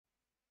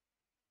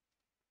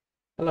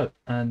Hello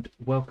and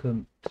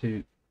welcome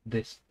to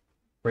this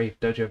Brave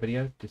Dojo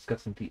video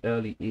discussing the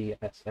early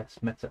ESS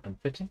meta and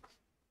fittings.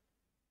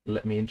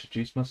 Let me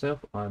introduce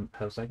myself. I'm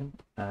Sagan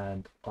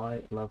and I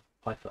love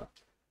Python.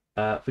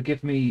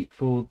 Forgive me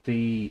for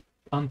the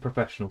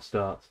unprofessional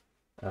start.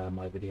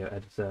 My video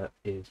editor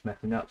is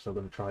messing up, so I'm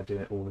going to try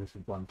doing it all this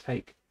in one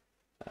take.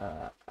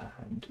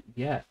 And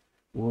yeah,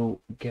 we'll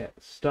get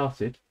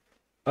started.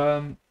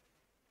 So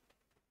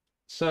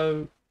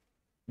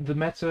the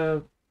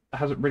meta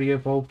hasn't really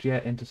evolved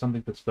yet into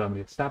something that's firmly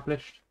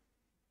established.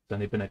 It's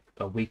only been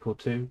a week or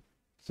two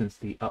since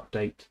the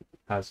update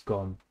has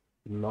gone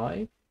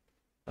live.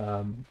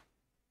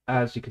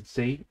 As you can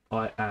see,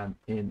 I am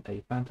in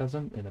a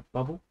phantasm, in a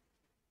bubble,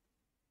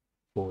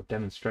 for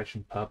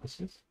demonstration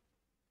purposes.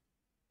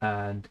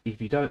 And if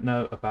you don't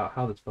know about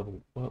how this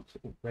bubble works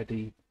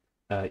already,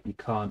 you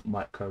can't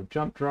micro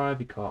jump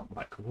drive, you can't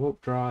micro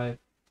warp drive,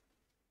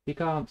 you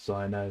can't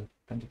Cyno,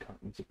 and you can't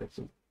use a bit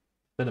of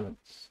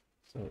filaments.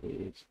 So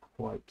it is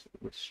quite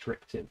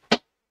restrictive.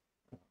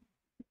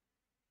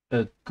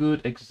 A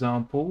good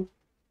example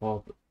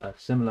of a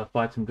similar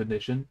fighting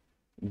condition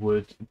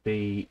would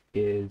be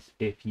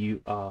if you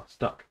are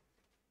stuck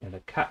in a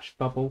catch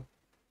bubble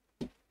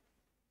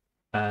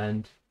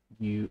and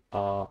you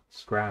are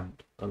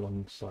scrammed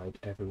alongside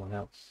everyone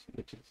else,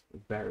 which is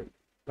very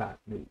bad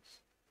news.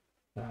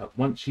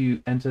 Once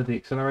you enter the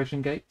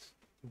acceleration gate,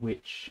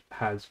 which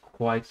has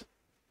quite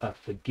a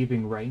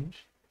forgiving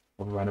range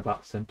of around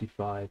about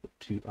 75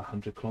 to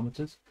 100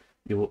 kilometers,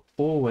 you will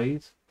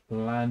always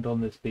land on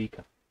this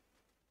beacon.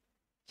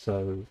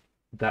 So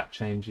that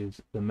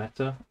changes the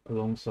meta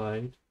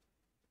alongside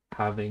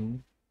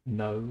having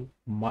no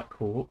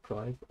micro warp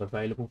drive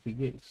available for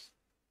use.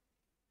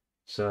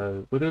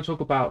 So we're going to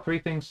talk about three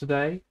things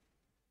today,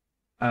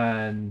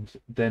 and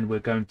then we're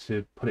going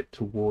to put it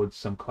towards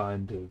some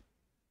kind of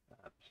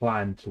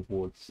plan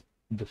towards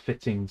the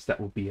fittings that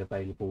will be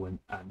available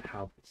and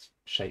how this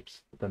shapes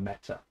the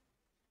meta.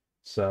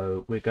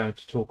 So we're going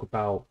to talk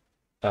about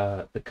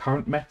the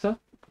current meta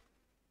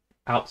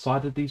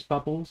outside of these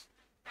bubbles,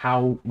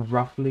 how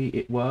roughly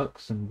it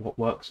works and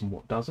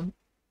what doesn't.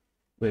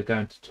 We're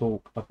going to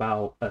talk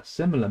about a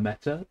similar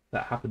meta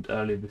that happened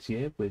earlier this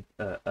year with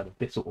a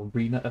Vexor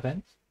Arena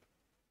event.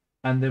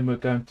 And then we're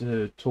going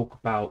to talk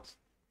about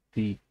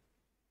the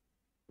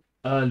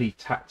early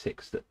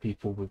tactics that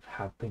people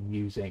have been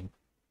using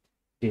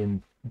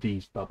in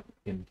these bubble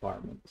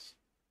environments.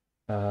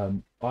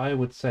 I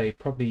would say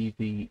probably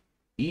the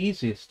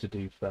easiest to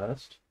do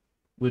first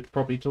would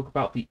probably talk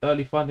about the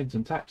early findings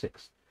and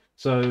tactics.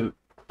 So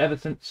ever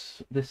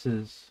since this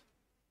has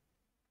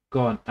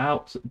gone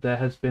out, there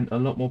has been a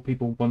lot more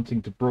people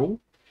wanting to brawl,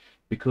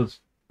 because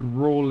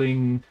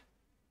brawling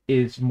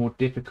is more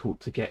difficult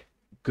to get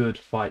good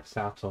fights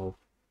out of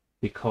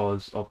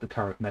because of the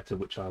current meta,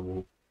 which I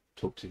will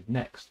talk to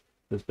next.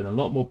 There's been a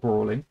lot more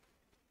brawling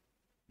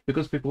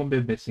because people have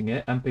been missing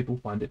it and people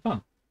find it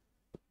fun.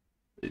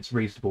 It's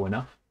reasonable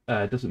enough.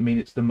 Doesn't mean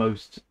it's the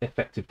most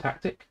effective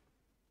tactic.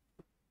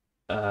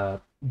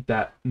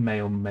 That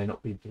may or may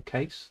not be the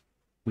case.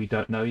 We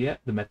don't know yet.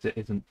 The meta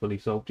isn't fully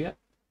solved yet.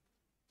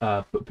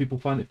 But people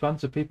find it fun,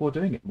 so people are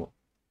doing it more.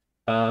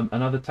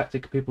 Another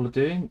tactic people are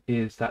doing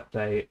is that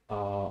they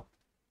are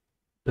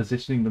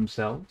positioning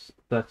themselves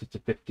 30 to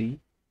 50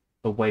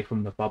 away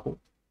from the bubble,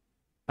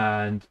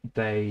 and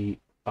they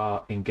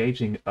are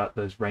engaging at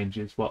those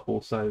ranges while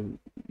also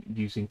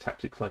using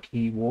tactics like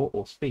E-War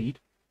or speed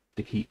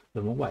to keep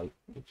them away,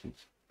 which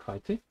is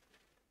kitey.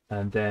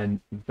 And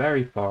then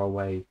very far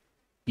away,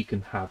 you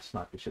can have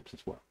sniper ships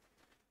as well.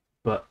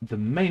 But the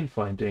main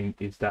finding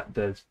is that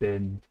there's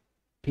been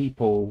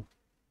people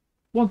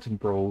wanting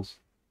brawls,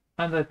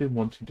 and they've been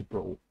wanting to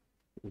brawl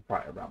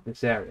right around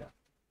this area.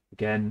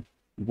 Again,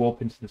 you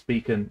warp into this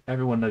beacon,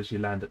 everyone knows you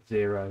land at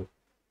 0.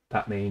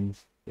 That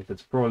means if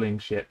it's a brawling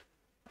ship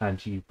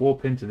and you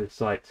warp into this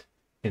site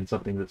in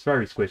something that's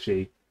very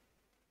squishy,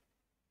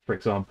 for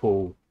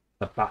example,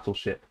 a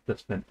battleship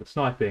that's meant for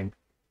sniping,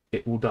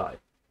 it will die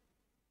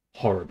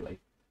horribly.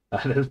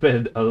 There's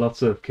been a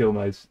lot of kill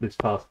modes this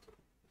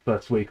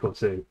first week or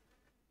two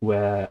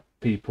where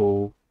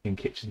people in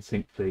kitchen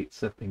sink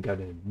fleets have been going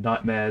in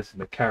nightmares,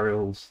 and the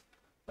Caracals,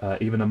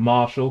 even a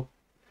Marshal,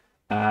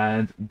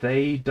 and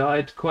they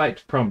died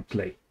quite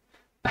promptly.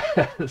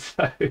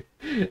 So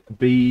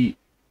be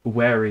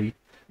wary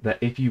that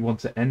if you want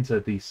to enter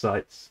these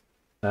sites,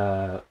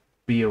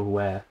 be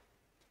aware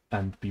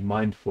and be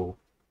mindful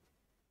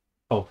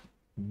of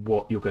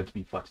what you're going to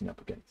be fighting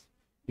up against.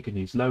 You can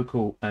use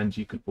local, and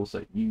you can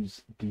also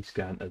use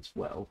D-scan as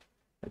well.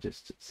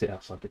 Just sit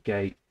outside the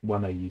gate,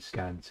 1AU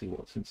scan, see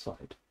what's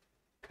inside.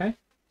 Okay,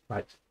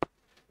 right.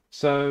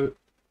 So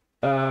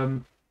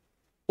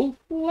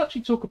we'll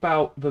actually talk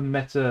about the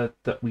meta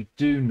that we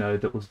do know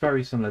that was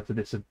very similar to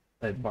this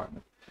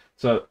environment.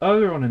 So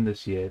earlier on in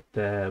this year,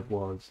 there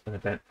was an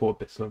event for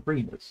Vexor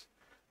Arenas.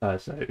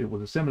 So it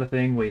was a similar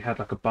thing. We had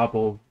like a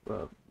bubble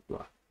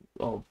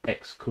of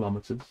X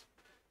kilometers,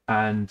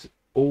 and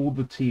all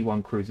the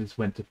T1 cruisers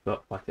went to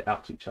fight it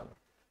out to each other.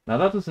 Now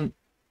that doesn't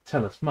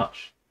tell us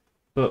much,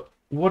 but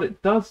what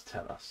it does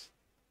tell us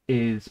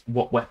is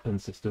what weapon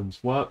systems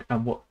work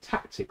and what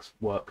tactics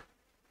work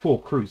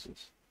for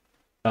cruisers.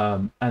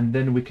 And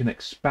then we can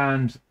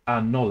expand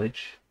our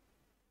knowledge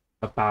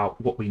about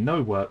what we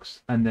know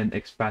works and then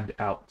expand it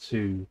out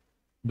to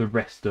the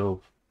rest of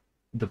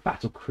the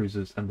battle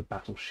cruisers and the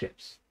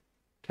battleships.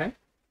 Okay?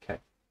 Okay.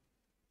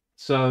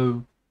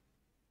 So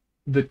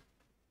the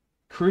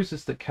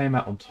cruisers that came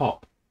out on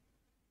top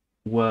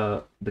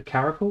were the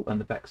Caracal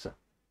and the Vexor.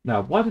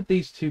 Now, why did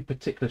these two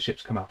particular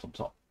ships come out on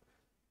top?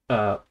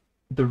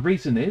 The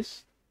reason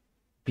is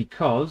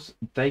because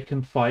they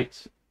can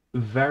fight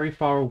very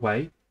far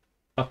away,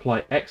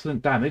 apply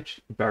excellent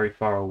damage very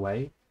far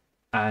away,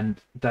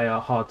 and they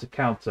are hard to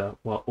counter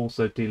while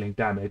also dealing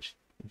damage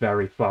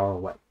very far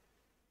away.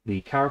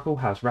 The Caracal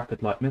has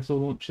rapid light missile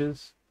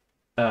launchers.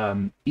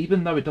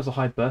 Even though it does a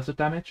high burst of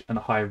damage and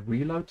a high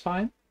reload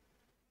time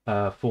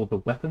for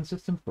the weapon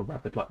system for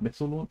rapid light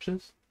missile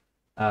launchers,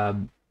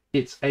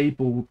 it's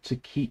able to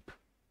keep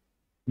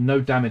no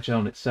damage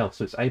on itself,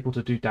 so it's able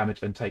to do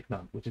damage and take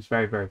none, which is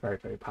very, very, very,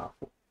 very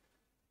powerful.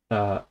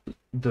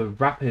 The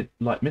rapid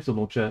light missile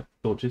launcher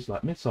launches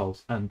light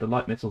missiles, and the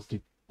light missiles do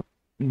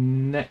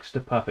next to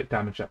perfect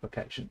damage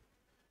application,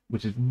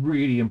 which is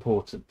really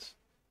important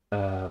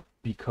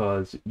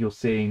because you're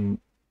seeing,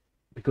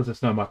 because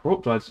there's no micro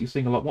warp drives, you're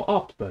seeing a lot more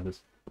afterburners.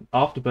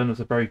 Afterburners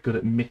are very good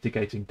at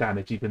mitigating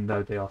damage, even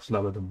though they are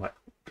slower than micro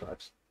warp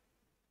drives.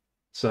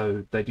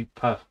 So they do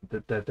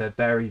perfect. They're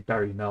very,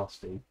 very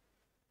nasty.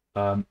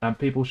 And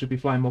people should be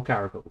flying more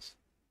Caracals.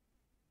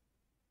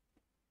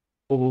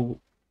 All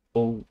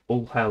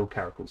hail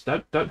Caracals.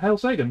 Don't hail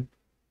Sagan.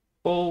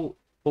 All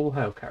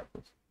hail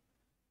Caracals.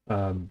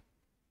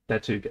 They're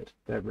too good.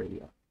 They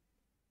really are.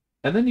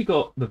 And then you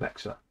got the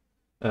Vexor.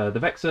 The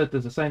Vexor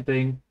does the same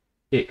thing.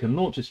 It can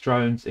launch its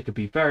drones. It can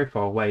be very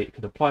far away. It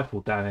can apply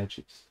full damage,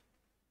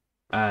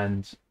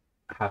 and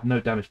have no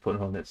damage put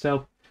on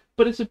itself.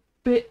 But it's a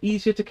bit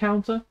easier to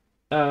counter.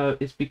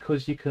 It's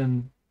because you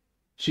can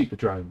shoot the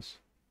drones.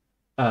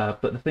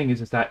 But the thing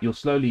is that you're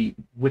slowly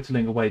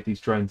whittling away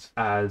these drones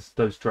as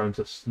those drones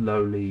are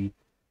slowly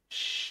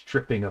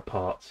stripping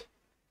apart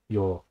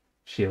your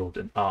shield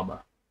and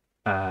armor,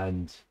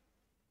 and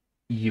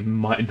you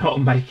might not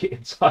make it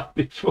in time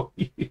before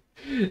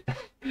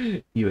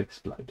you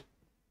explode.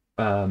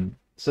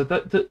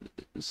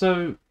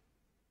 So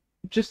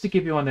just to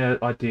give you an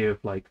idea of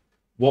like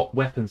what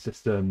weapon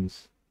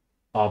systems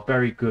are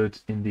very good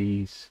in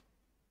these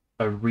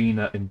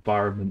arena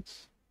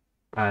environments.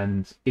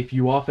 And if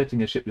you are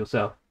fitting a ship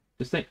yourself,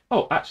 just think,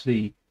 oh,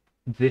 actually,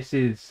 this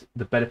is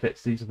the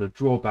benefits, these are the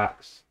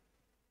drawbacks.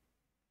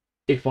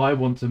 If I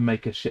want to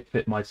make a ship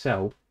fit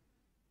myself,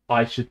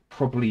 I should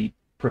probably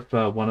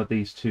prefer one of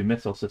these two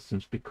missile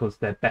systems because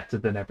they're better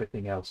than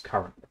everything else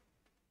currently.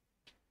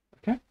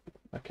 Okay?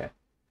 Okay.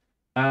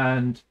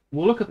 And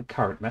we'll look at the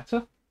current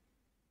meta.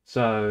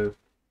 So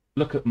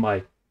look at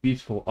my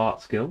beautiful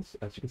art skills,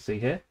 as you can see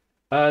here.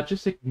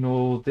 Just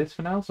ignore this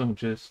for now, so I'm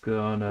just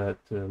gonna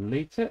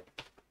delete it.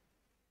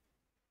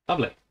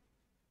 Lovely.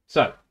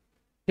 So,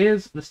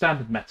 here's the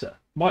standard meta.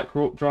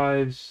 Micro warp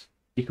drives,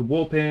 you can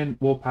warp in,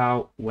 warp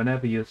out,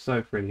 whenever you're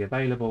so freely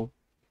available.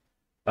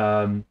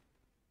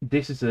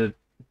 This is a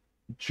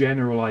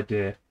general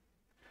idea.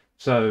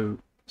 So,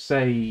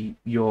 say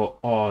you're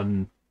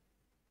on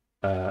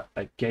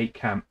a gate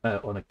camp,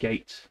 on a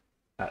gate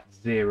at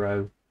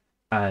 0,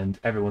 and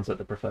everyone's at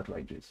the preferred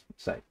ranges,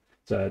 say.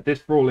 So, this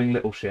brawling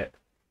little ship,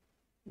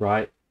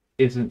 right,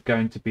 isn't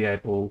going to be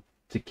able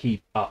to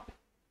keep up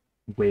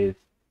with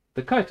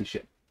the kitey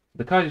ship.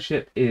 The kitey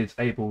ship is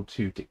able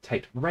to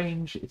dictate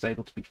range, it's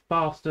able to be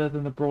faster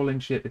than the brawling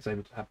ship, it's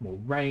able to have more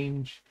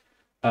range,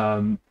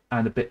 and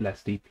a bit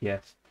less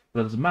DPS. But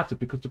that doesn't matter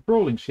because the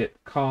brawling ship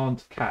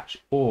can't catch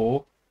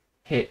or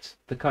hit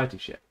the kitey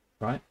ship,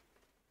 right?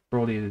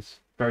 Brawling is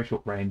very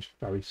short range,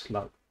 very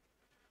slow.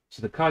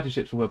 So the kitey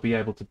ships will be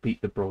able to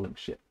beat the brawling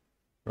ship,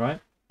 right?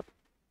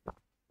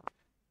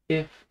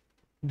 If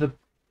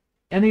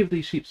any of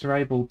these ships are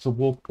able to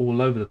warp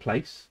all over the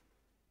place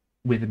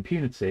with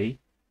impunity,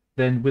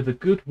 then with a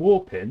good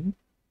warp in,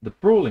 the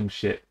brawling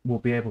ship will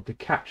be able to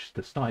catch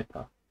the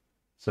sniper.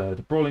 So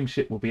the brawling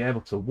ship will be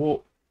able to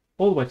warp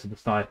all the way to the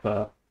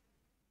sniper,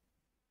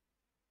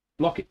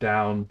 lock it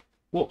down,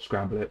 warp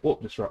scramble it,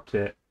 warp disrupt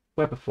it,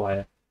 weapon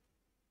fire,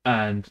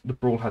 and the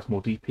brawl has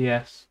more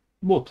DPS,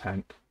 more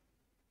tank,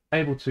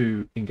 able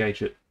to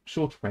engage at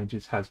shorter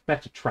ranges, has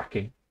better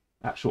tracking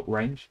at short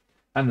range,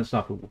 and the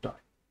sniper will die.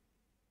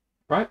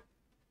 Right?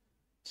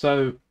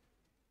 So,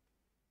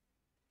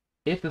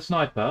 if the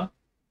sniper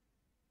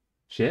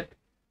ship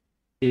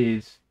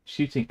is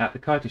shooting at the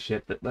kitey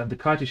ship, and the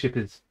kitey ship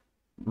is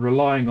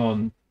relying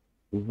on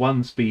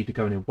one speed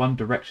going in one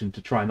direction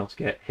to try not to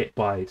get hit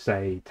by,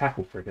 say,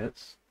 tackle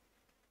frigates,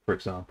 for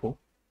example,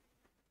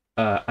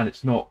 and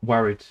it's not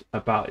worried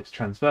about its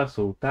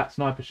transversal, that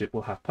sniper ship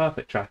will have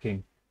perfect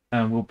tracking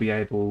and will be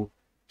able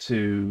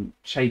to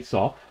chase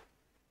off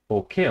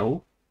or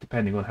kill,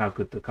 depending on how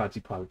good the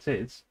kitey pilot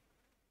is,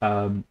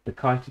 the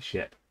kitey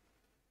ship.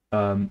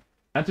 And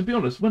to be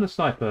honest, when a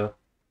sniper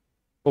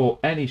or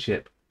any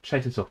ship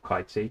chases off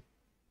kitey,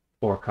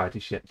 or a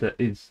kitey ship that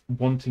is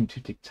wanting to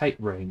dictate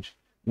range,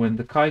 when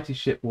the kitey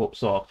ship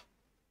warps off,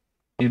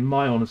 in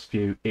my honest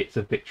view, it's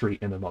a victory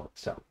in and of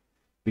itself.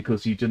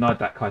 Because you denied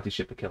that kitey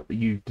ship a kill.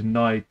 You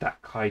denied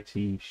that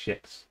kitey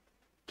ship's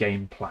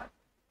game plan.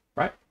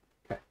 Right?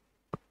 Okay.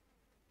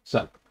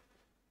 So,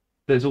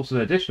 there's also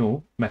an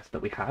additional method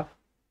that we have.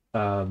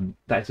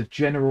 That is a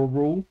general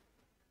rule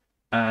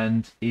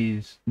and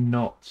is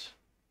not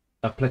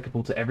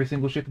applicable to every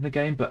single ship in the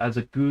game, but as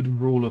a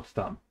good rule of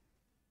thumb.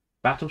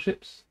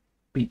 Battleships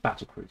beat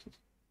battlecruisers,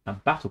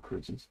 and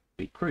battlecruisers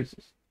beat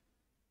cruisers.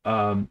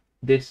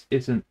 This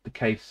isn't the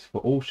case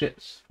for all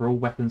ships, for all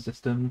weapon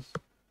systems.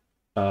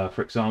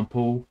 For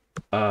example,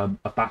 a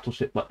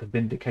battleship like the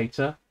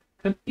Vindicator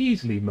can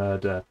easily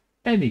murder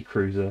any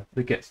cruiser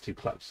that gets too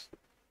close.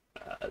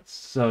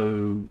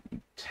 So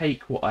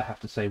take what I have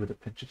to say with a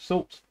pinch of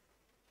salt.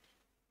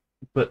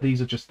 But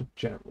these are just the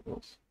general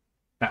rules.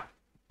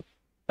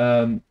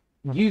 Now,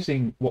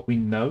 using what we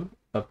know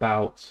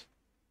about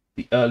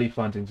the early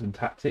findings and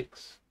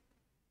tactics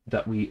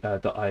that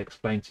I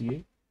explained to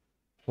you,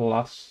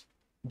 plus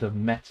the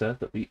meta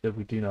that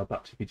we do know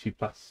about 2v2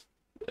 plus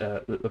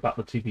about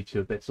the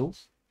 2v2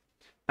 abyssals,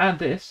 and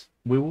this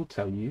we will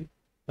tell you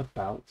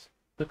about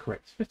the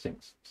correct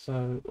fittings.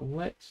 So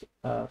let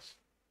us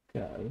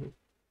go.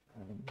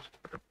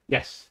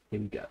 Yes, here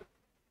we go.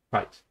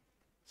 Right.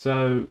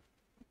 So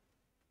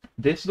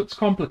this looks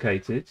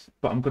complicated,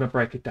 but I'm going to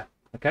break it down.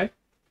 Okay.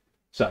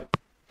 So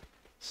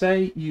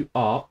say you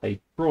are a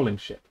brawling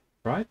ship,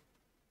 right?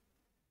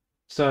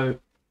 So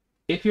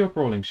if you're a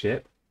brawling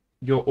ship,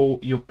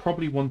 you're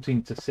probably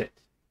wanting to sit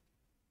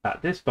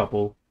at this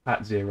bubble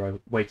at 0,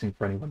 waiting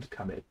for anyone to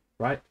come in,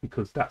 right?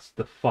 Because that's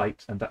the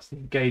fight and that's the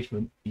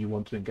engagement you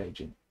want to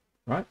engage in,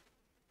 right?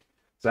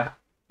 So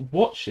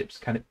what ships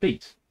can it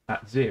beat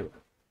at 0?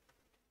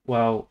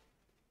 Well,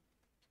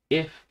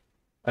 if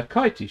a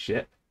kitey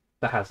ship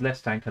that has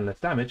less tank and less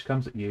damage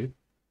comes at you,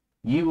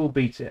 you will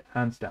beat it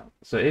hands down.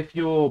 So if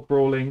you're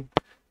brawling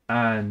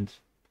and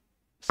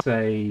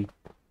say,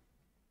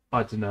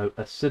 I don't know,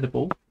 a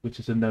Cinnaball, which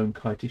is a known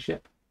kitey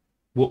ship,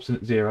 warps in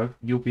at 0,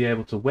 you'll be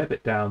able to web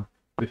it down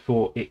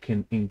before it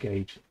can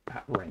engage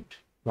at range,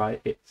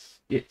 right?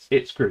 It's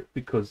screwed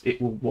because it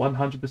will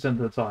 100% of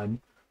the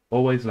time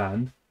always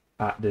land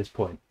at this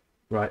point,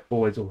 right?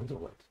 Always,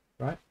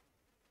 right?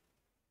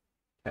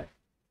 Okay.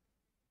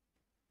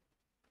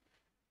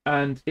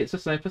 And it's the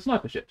same for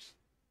sniper ships.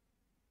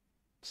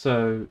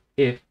 So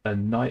if a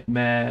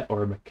Nightmare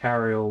or a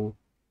Macarial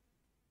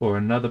or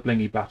another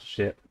blingy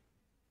battleship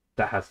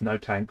that has no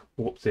tank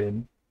warps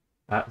in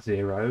at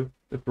 0,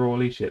 the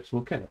brawly ships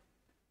will kill it.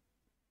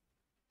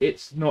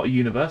 It's not a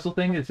universal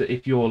thing. Is that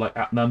if you're like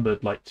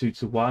outnumbered like 2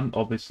 to 1,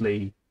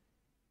 obviously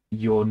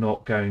you're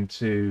not going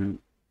to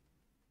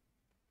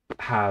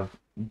have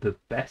the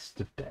best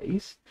of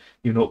days.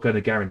 You're not going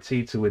to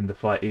guarantee to win the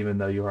fight even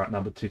though you're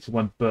outnumbered 2 to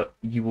 1, but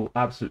you will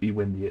absolutely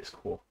win the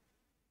score.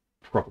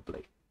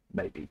 Probably.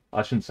 Maybe.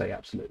 I shouldn't say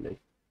absolutely,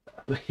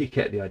 but you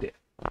get the idea.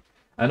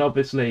 And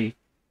obviously,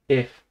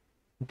 if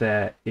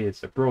there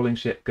is a brawling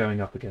ship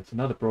going up against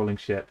another brawling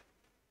ship,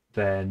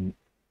 then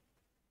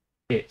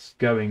it's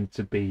going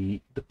to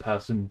be the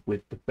person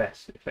with the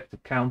best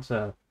effective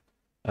counter,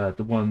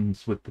 the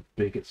ones with the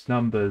biggest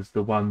numbers,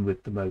 the one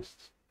with the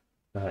most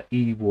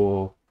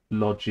E-War,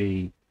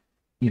 Logi.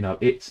 You know,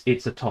 it's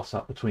a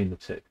toss-up between the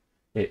two.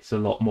 It's a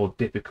lot more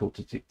difficult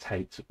to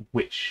dictate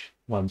which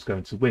one's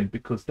going to win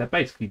because they're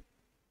basically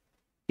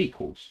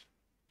equals.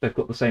 They've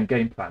got the same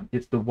game plan.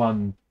 It's the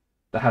one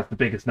that has the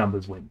biggest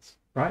numbers wins,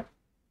 right?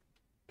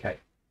 Okay.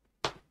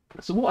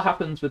 So what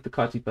happens with the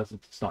kitey versus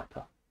the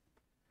sniper?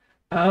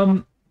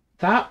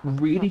 That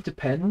really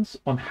depends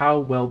on how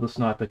well the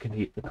sniper can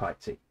hit the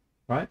kitey,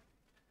 right?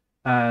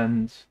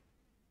 And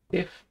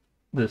if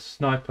the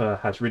sniper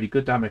has really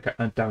good damage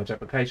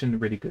application,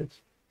 really good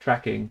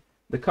tracking,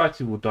 the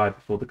kitey will die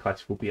before the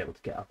kitey will be able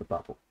to get out the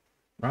bubble,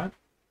 right?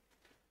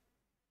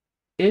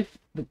 If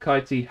the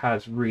kitey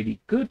has really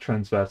good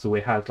transversal,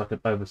 it has like an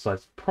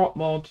oversized prop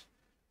mod,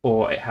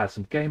 or it has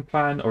some game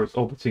plan, or it's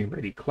orbiting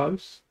really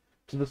close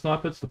to the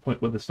sniper to the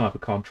point where the sniper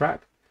can't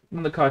track,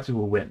 then the kitey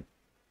will win.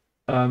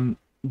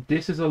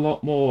 This is a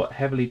lot more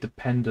heavily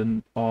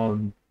dependent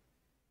on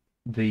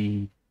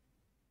the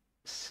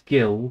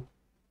skill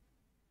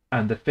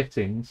and the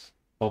fittings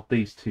of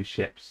these two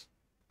ships,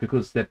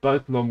 because they're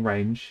both long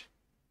range,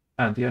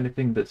 and the only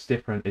thing that's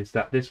different is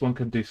that this one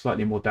can do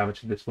slightly more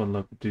damage and this one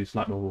can do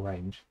slightly more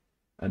range,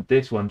 and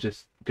this one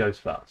just goes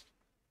fast,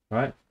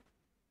 right?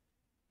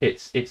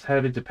 It's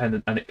heavily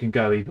dependent, and it can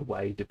go either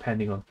way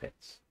depending on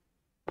fits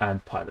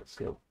and pilot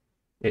skill.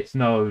 It's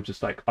no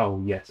just like,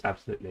 oh yes,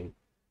 absolutely.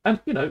 And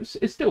you know,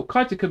 it's still,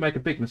 kitey could make a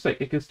big mistake.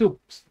 It can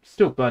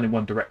still burn in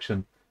one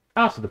direction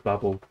out of the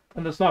bubble,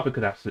 and the sniper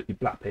could absolutely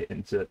blap it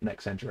into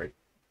next century.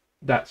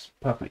 That's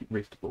perfectly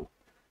reasonable.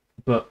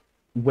 But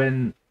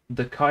when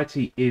the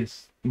kitey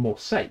is more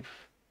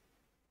safe,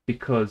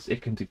 because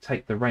it can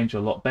dictate the range a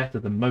lot better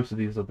than most of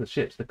these other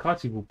ships, the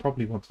kitey will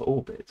probably want to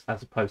orbit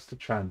as opposed to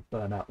try and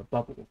burn out the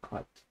bubble or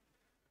kite.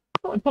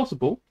 Not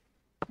impossible,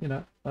 You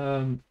know,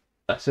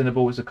 a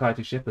Cinnaball is a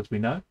kitey ship, as we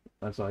know,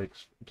 as I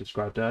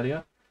described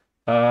earlier.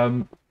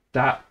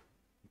 That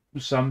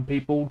some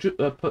people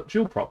put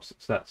dual props.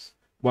 So that's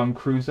one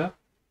cruiser,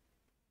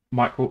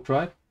 micro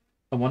drive,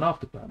 and one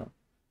afterburner.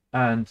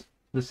 And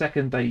the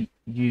second they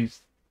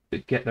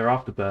get their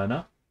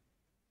afterburner,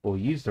 or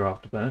use their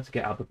afterburner to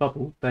get out of the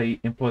bubble, they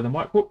employ the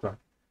micro drive,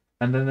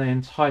 and then they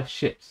entice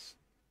ships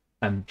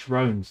and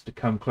drones to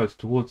come close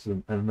towards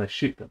them, and then they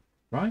shoot them.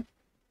 Right.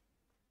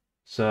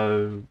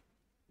 So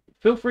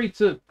feel free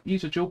to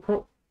use a dual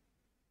prop,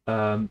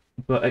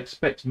 but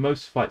expect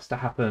most fights to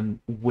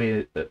happen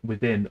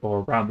within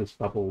or around this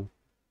bubble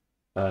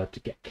to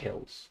get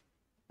kills.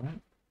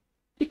 Right?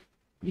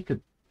 You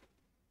could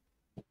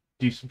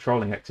do some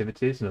trolling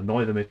activities and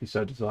annoy them if you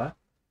so desire.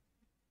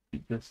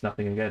 There's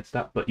nothing against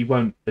that, but you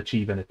won't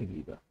achieve anything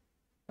either.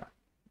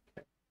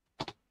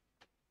 Right.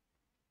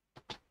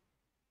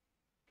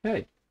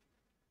 Okay.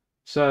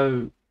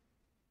 So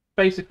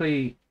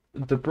basically,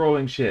 the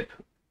brawling ship,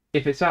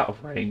 if it's out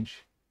of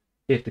range,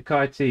 if the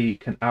kitey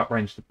can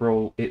outrange the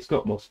brawl, it's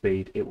got more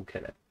speed, it will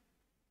kill it.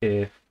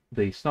 If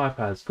the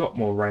sniper has got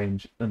more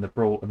range than the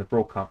brawl, and the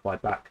brawl can't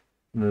fight back,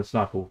 then the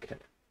sniper will kill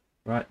it.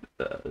 Right?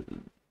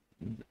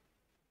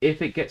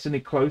 If it gets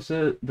any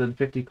closer than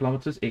 50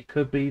 kilometers, it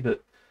could be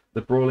that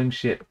the brawling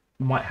ship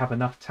might have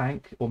enough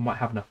tank, or might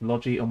have enough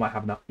logi, or might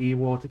have enough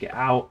E-war to get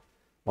out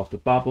of the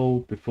bubble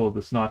before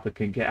the sniper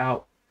can get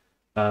out.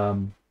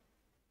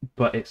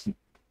 But it's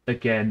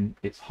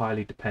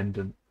highly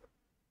dependent.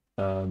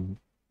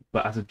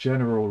 But as a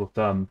general rule of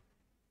thumb,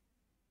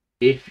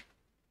 if,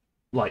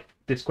 like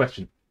this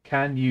question,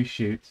 can you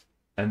shoot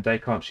and they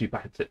can't shoot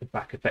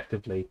back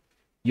effectively,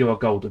 you are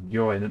golden.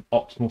 You're in an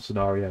optimal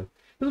scenario.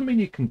 Doesn't mean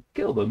you can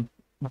kill them,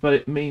 but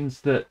it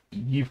means that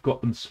you've got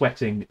them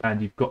sweating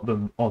and you've got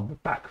them on the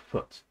back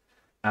foot,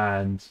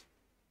 and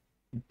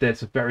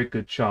there's a very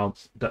good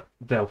chance that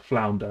they'll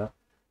flounder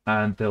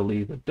and they'll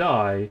either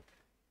die,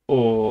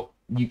 or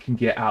you can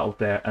get out of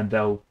there and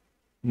they'll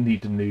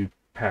need a new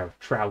pair of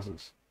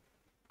trousers.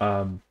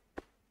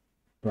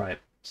 Right.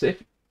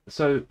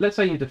 So let's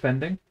say you're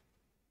defending.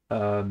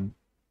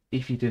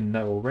 If you didn't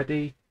know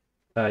already,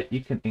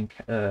 you can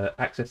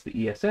access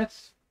the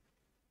ESS,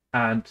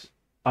 and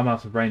I'm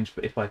out of range,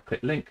 but if I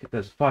click link,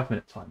 there's a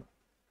 5-minute timer.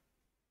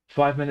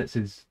 5 minutes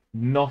is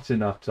not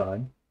enough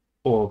time,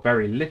 or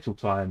very little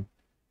time,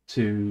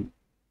 to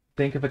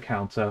think of a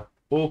counter,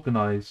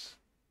 organize,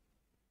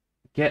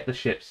 get the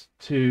ships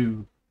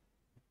to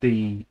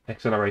the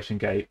acceleration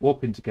gate,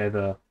 warp in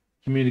together,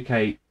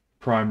 communicate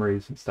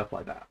primaries and stuff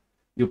like that.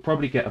 You'll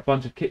probably get a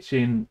bunch of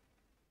kitchen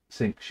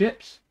sink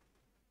ships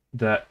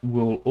that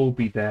will all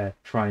be there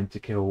trying to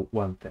kill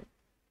one thing.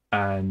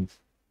 And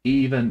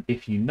even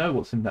if you know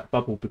what's in that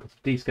bubble because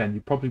of D-scan,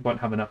 you probably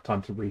won't have enough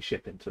time to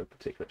reship into a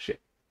particular ship.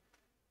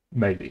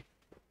 Maybe.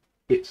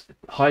 It's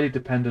highly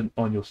dependent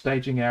on your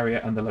staging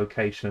area and the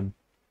location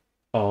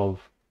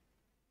of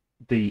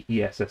the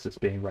ESS that's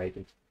being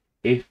raided.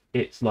 If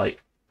it's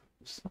like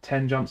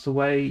 10 jumps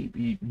away,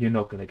 you're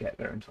not going to get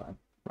there in time.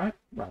 Right?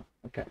 Right.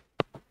 Okay.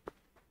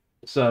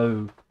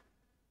 So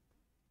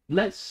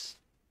it's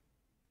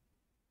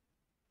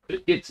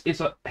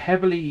a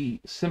heavily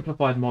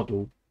simplified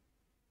model,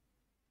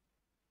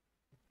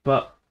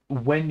 but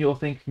when you're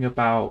thinking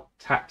about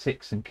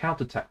tactics and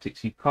counter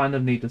tactics, you kind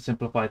of need to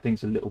simplify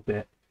things a little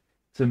bit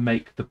to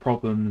make the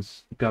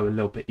problems go a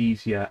little bit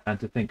easier, and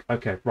to think,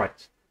 okay,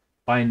 right,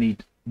 I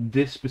need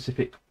this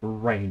specific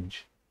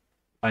range,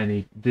 I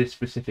need this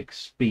specific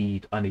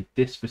speed, I need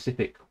this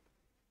specific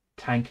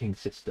tanking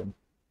system,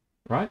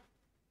 right?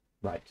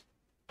 Right.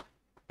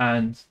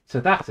 And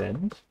to that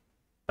end,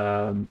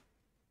 I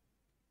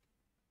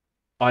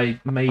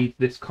made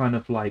this kind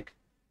of like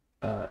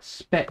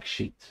spec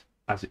sheet,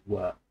 as it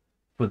were,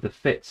 for the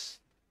fits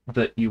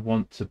that you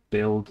want to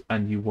build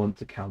and you want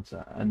to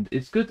counter. And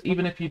it's good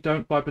even if you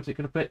don't buy a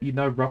particular fit, you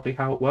know roughly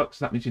how it works.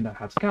 That means you know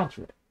how to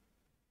counter it.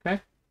 Okay?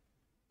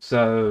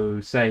 So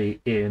say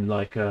in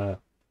like a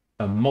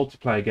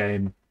multiplayer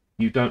game,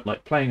 you don't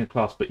like playing a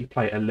class, but you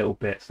play it a little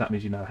bit, so that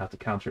means you know how to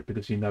counter it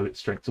because you know its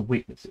strengths and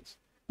weaknesses.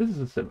 This is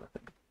a similar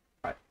thing.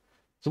 Right.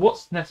 So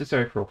what's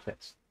necessary for all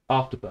fits?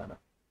 Afterburner.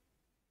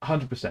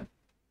 100%.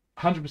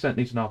 100%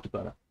 needs an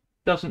afterburner.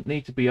 Doesn't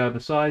need to be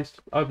oversized.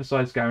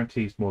 Oversized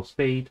guarantees more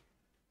speed,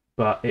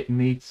 but it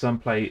needs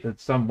some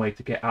way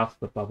to get out of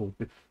the bubble,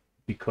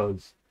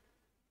 because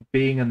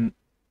being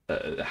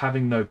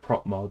having no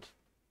prop mod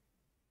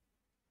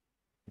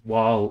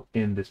while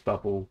in this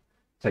bubble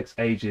takes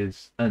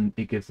ages, and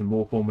it gives them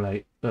more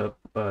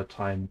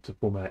time to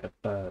formulate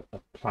a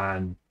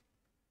plan,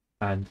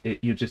 and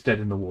you're just dead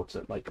in the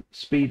water. Like,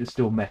 speed is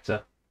still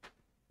meta.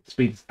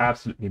 Speed is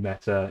absolutely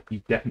meta.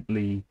 You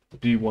definitely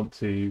do want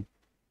to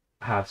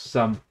have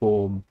some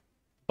form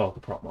of the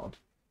prop mod.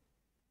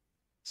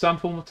 Some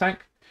form of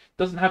tank.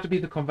 Doesn't have to be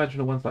the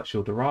conventional ones like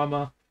shield or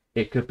armor.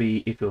 It could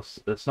be, if you're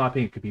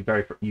sniping, you could be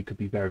very,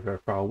 very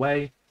far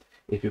away.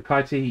 If you're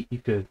kitey, you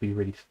could be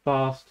really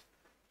fast.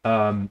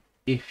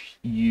 If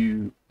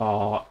you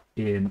are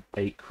in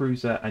a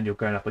cruiser and you're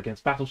going up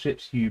against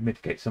battleships, you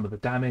mitigate some of the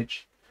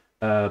damage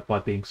by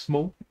being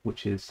small,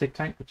 which is sig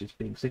tank, which is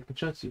being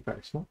signature, so you're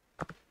very small.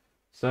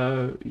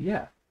 So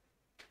yeah.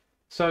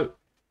 So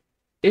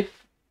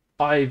if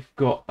I've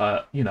got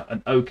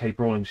an okay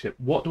brawling ship,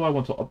 what do I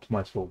want to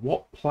optimize for?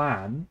 What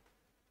plan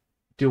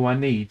do I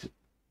need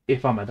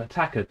if I'm an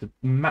attacker to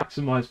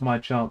maximize my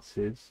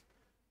chances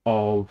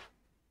of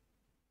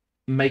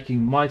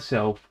making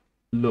myself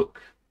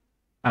look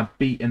and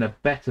be in a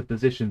better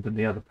position than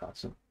the other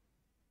person,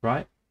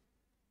 right?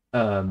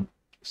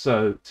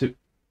 So to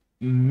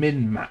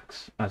min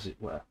max, as it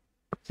were,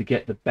 to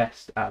get the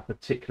best out of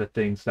particular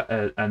things that,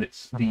 and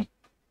it's the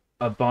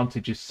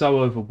advantage is so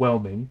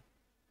overwhelming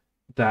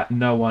that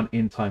no one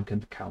in time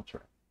can counter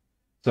it.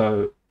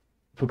 So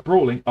for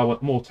brawling, I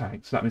want more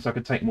tanks. So that means I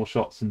can take more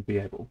shots and be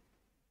able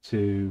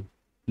to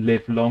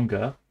live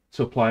longer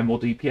to apply more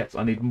DPS.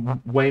 I need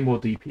way more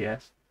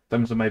DPS. That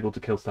means I'm able to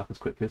kill stuff as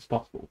quickly as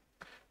possible.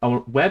 I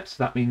want webs.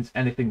 That means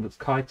anything that's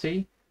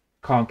kitey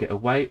can't get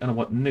away. And I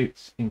want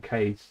newts in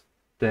case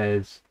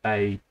there's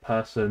a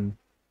person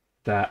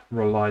that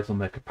relies on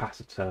their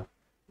capacitor.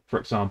 For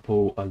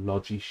example, a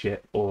logi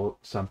ship or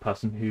some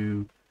person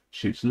who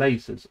shoots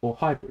lasers or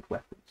hybrid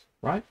weapons,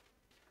 right?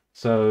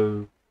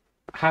 So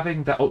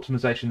having that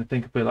optimization to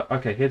think about like,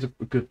 okay, here's a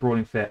good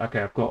brawling fit.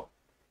 Okay, I've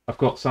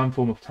got some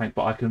form of tank,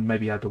 but I can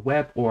maybe add a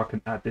web, or I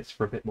can add this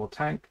for a bit more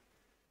tank.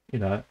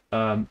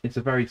 It's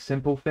a very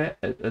simple fit,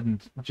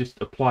 and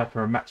just apply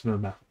for a maximum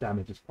amount of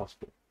damage as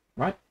possible,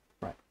 right?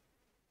 Right.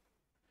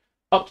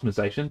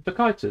 Optimization for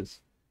kiters.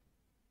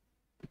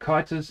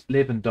 Kiters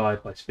live and die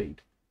by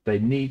speed. They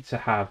need to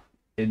have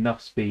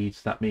enough speed.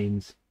 So that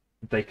means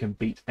they can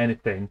beat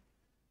anything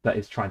that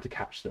is trying to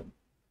catch them.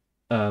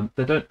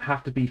 They don't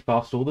have to be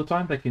fast all the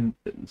time. They can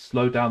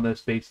slow down their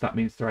speeds. That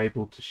means they're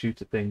able to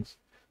shoot at things,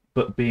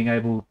 but being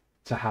able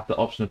to have the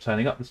option of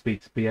turning up the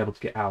speed to be able to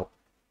get out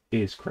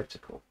is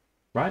critical,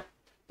 right?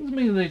 Doesn't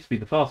mean they need to be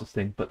the fastest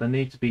thing, but they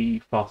need to be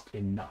fast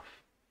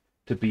enough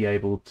to be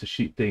able to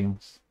shoot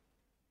things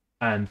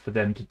and for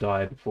them to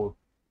die before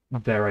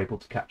they're able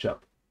to catch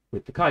up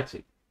with the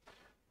kitey.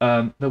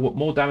 They want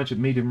more damage at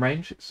medium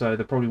range, so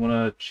they probably want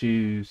to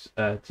choose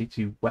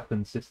T2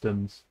 weapon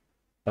systems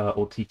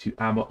or T2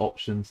 ammo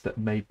options that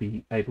may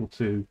be able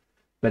to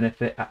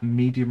benefit at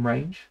medium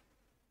range.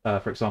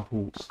 For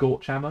example,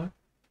 Scorch ammo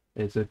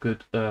is a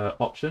good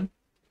option.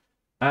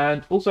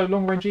 And also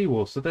long-range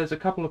E-Wars. So there's a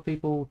couple of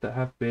people that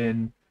have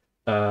been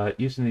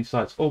using these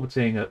sites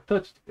orbiting at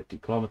 30 to 50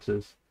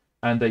 kilometers,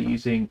 and they're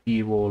using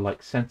E-War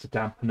like sensor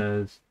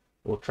dampeners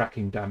or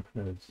tracking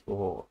dampeners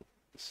or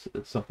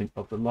something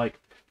of the like.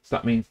 So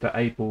that means they're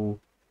able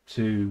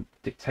to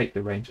dictate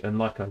the range. And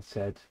like I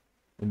said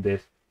in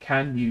this,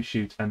 can you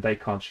shoot and they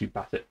can't shoot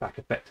back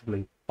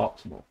effectively,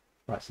 optimal,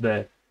 right? So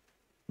they're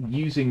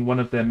using one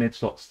of their mid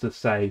slots to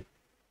say,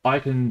 I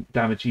can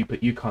damage you,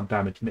 but you can't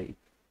damage me.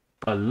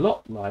 A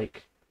lot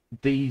like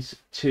these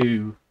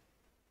two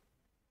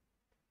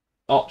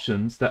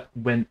options that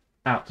went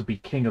out to be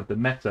king of the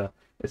meta.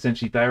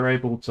 Essentially, they're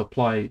able to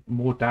apply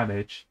more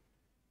damage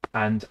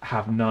and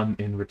have none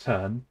in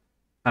return.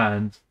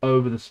 And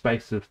over the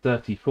space of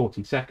 30,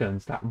 40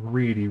 seconds, that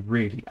really,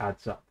 really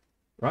adds up,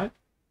 right?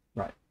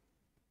 Right.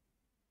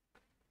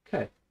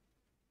 Okay.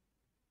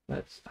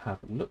 Let's have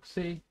a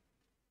look-see.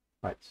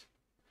 Right.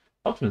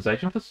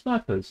 Optimization for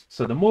snipers.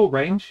 So the more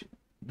range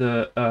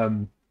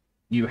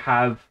you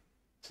have,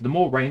 so the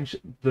more range,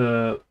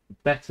 the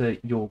better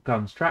your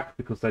guns track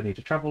because they need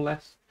to travel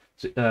less.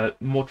 So,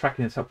 more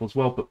tracking is helpful as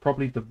well, but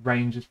probably the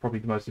range is probably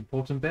the most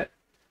important bit.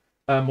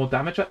 More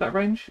damage at that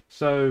range.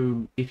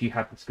 So if you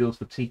have the skills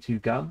for T2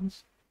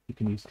 guns, you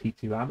can use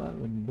T2 ammo.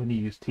 And when you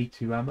use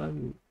T2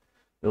 ammo,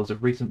 there was a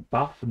recent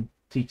buff and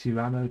T2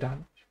 ammo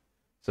damage.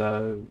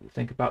 So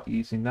think about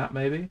using that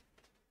maybe.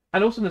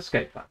 And also an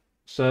escape plan.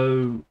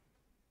 So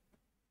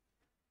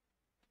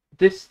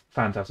this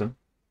Phantasm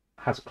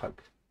has a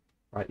cloak,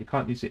 right? You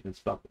can't use it in this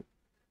bubble.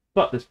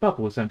 But this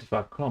bubble is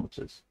 75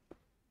 kilometers.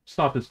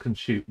 Snipers can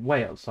shoot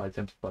way outside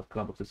 75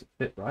 kilometers of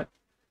fit, right?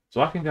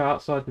 So I can go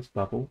outside this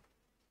bubble,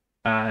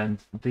 and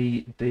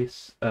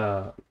this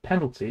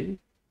penalty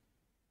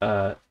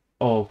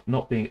of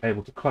not being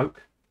able to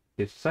cloak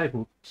is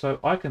disabled, so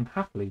I can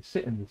happily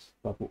sit in this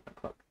bubble and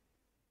cloak,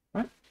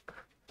 right?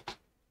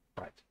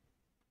 Right.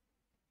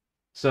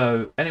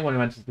 So anyone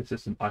who enters the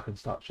system, I can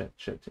start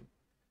shooting.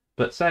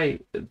 But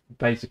say,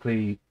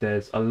 basically,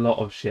 there's a lot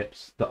of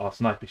ships that are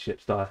sniper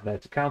ships that are there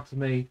to counter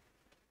me,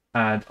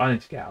 and I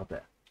need to get out of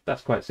there.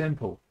 That's quite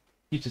simple.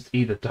 You just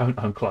either don't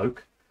uncloak,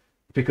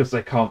 because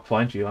they can't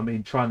find you. I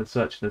mean, trying to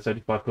search in a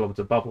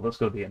 75-kilometer bubble, that's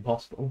going to be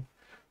impossible.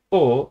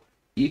 Or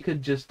you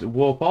could just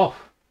warp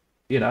off.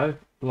 You know,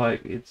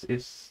 like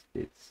it's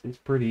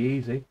pretty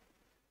easy.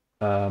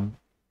 And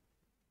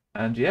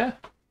yeah.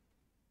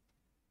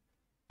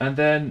 And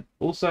then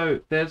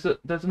also there's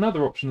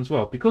another option as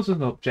well. Because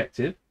of an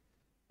objective,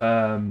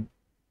 there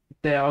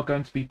are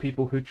going to be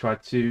people who try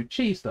to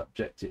cheese the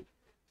objective.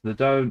 They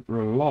don't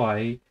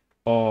rely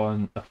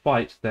on a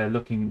fight, they're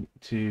looking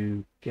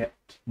to get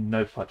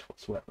no fight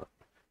whatsoever.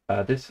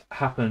 This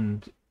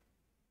happened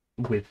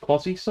with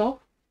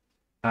Quasi-Sol.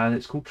 and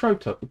it's called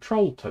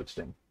troll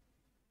toasting.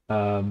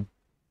 Um,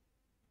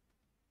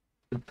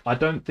 I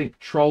don't think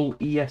troll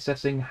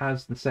ESSing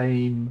has the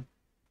same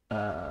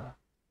uh,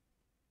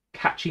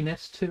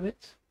 catchiness to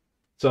it,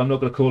 so I'm not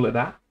going to call it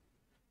that.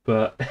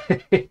 But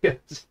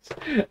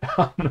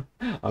I'm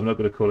not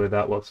going to call it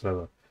that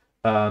whatsoever.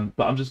 But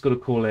I'm just going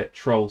to call it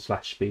troll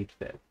slash speed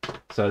fit.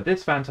 So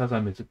this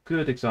phantasm is a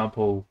good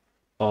example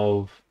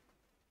of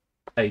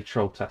a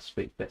troll test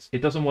speed fit.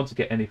 It doesn't want to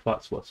get any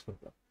fights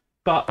whatsoever,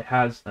 but it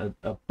has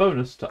a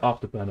bonus to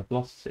afterburner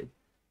velocity.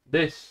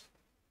 This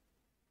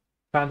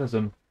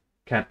phantasm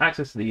can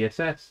access the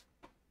ESS.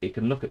 It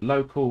can look at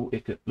local.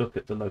 It can look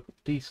at the local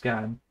D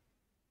scan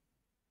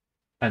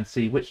and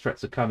see which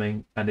threats are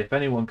coming, and if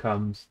anyone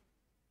comes,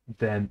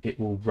 then it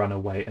will run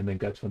away and then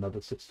go to another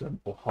system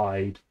or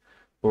hide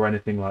or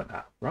anything like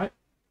that, right?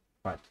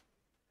 Right.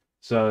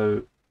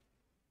 So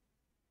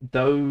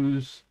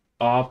those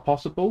are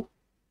possible,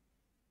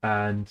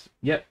 and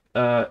yep,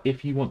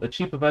 if you want a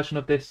cheaper version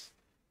of this,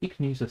 you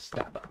can use a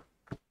stabber.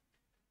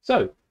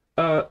 So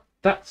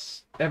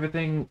that's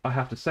everything I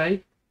have to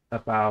say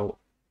about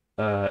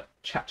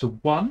chapter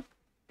 1.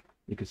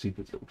 You can see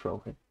this little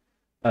troll here.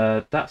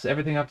 That's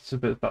everything I have to say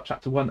about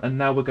chapter 1, and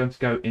now we're going to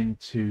go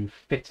into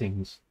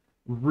fittings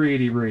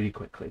really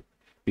quickly,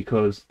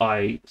 because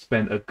I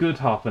spent a good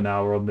half an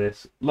hour on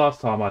this. Last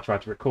time I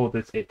tried to record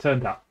this, it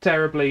turned out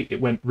terribly.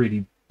 It went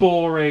really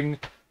boring.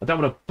 I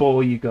don't want to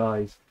bore you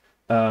guys,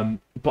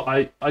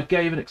 but I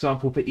gave an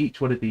example for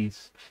each one of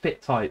these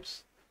fit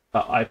types.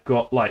 I've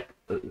got like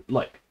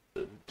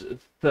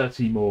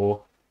 30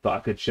 more that I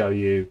could show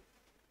you,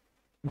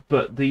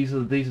 but these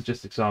are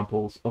just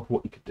examples of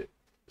what you could do.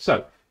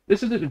 So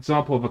this is an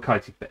example of a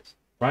kitey fit,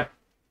 right?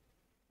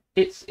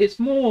 It's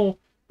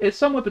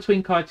somewhere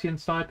between kitey and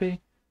snipey,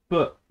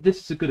 but this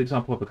is a good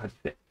example of a kitey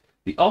fit.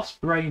 The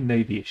Osprey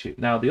Navy issue.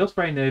 Now, the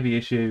Osprey Navy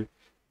issue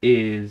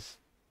is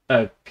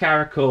a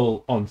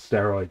Caracal on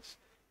steroids.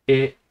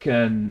 It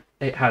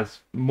has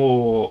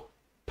more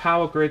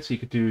power grid, so you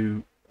could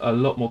do a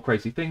lot more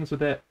crazy things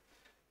with it.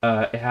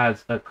 It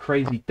has a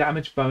crazy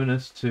damage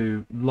bonus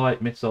to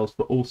light missiles,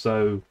 but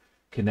also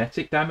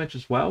kinetic damage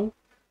as well.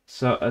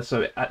 So it's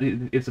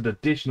an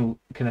additional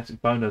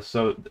kinetic bonus.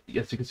 So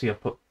as you can see,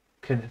 I've put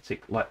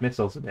kinetic light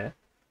missiles in here,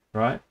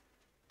 right?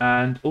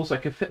 And also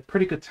it can fit a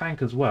pretty good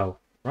tank as well,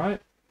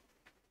 right?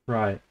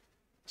 Right.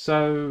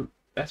 So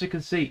as you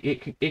can see,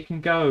 it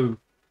can go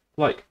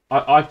like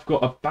I've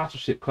got a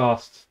battleship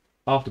class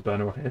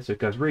afterburner on here, so it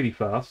goes really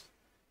fast.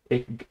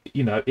 It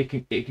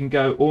can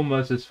go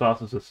almost as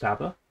fast as a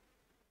stabber.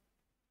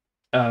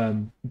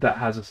 That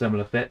has a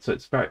similar fit. So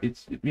it's for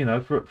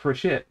a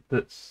ship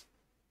that's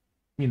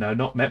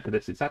not meant for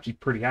this, it's actually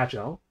pretty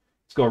agile.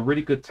 It's got a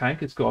really good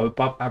tank. It's got an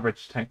above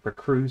average tank for a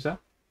cruiser.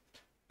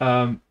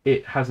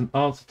 It has an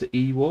answer to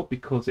E-War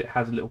because it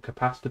has a little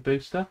capacitor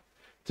booster.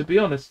 To be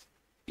honest,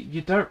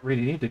 you don't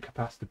really need a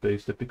capacitor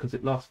booster because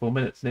it lasts 4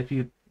 minutes, and if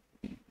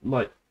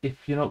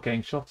you're not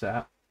getting shot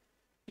at,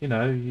 you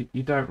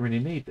don't really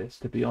need this.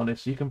 To be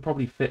honest, you can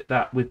probably fit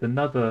that with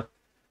another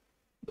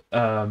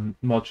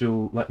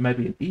module, like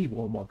maybe an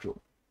E-War module,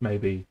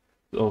 maybe,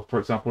 or for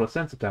example a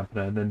sensor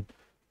dampener, and then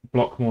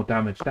block more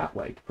damage that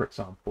way, for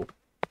example,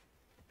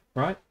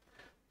 right?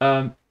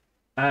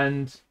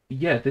 And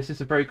yeah, this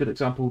is a very good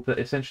example that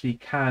essentially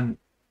can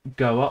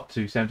go up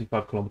to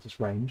 75 kilometers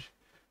range,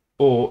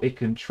 or it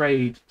can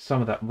trade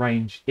some of that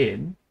range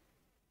in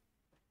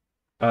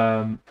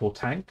for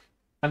tank.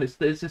 And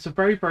it's a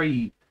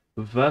very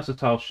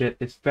versatile ship.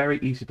 It's very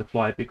easy to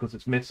fly because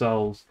it's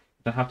missiles.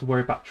 You don't have to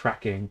worry about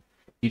tracking.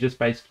 You just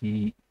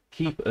basically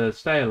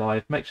stay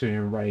alive, make sure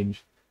you're in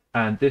range,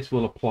 and this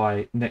will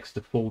apply next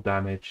to full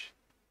damage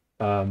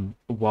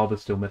while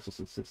there's still missiles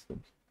in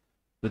systems.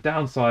 The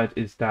downside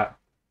is that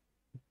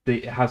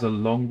it has a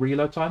long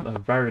reload time, a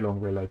very long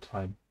reload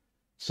time.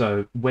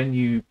 So when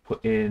you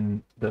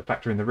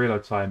factor in the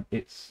reload time,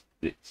 its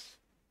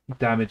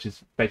damage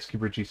is basically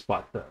reduced by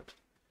a third.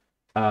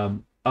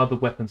 Other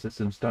weapon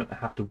systems don't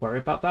have to worry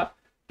about that,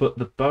 but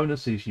the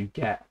bonuses you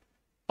get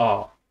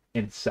are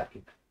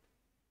insane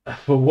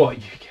for what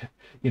you get.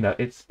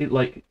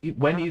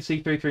 When you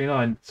see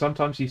 339,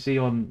 sometimes you see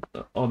on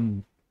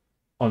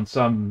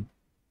some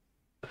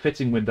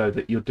fitting window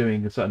that you're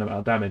doing a certain amount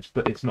of damage,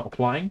 but it's not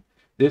applying.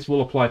 This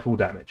will apply full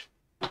damage,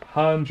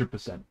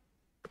 100%,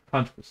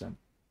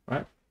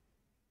 right?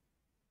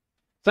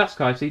 So that's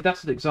kitey.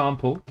 That's an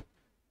example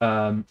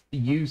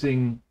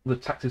using the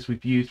tactics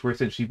we've used, where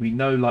essentially we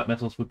know light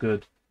metals were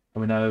good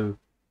and we know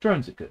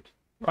drones are good,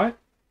 right?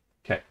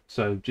 Okay,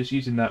 so just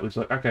using that was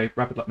like, okay,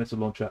 rapid light missile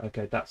launcher.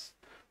 Okay, that's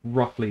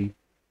roughly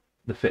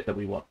the fit that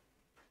we want.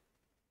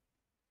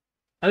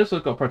 I also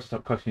got a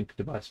prototype coaching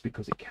device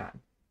because it can,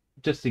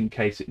 just in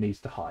case it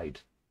needs to hide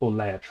or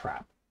lay a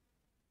trap,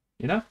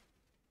 Yeah.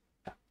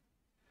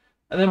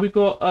 And then we've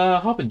got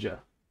Harbinger.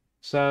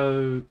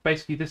 So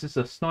basically, this is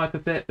a sniper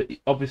fit, but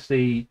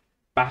obviously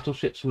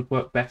battleships would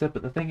work better.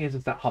 But the thing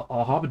is that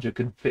our Harbinger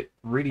can fit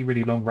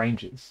really long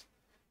ranges,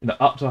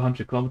 up to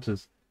 100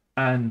 kilometers.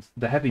 and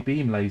the heavy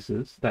beam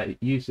lasers that it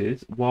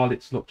uses while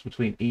it's locked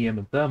between EM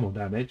and thermal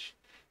damage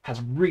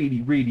has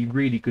really, really,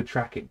 really good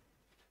tracking.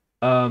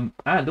 And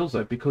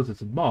also, because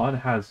it's a mod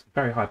and has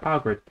very high power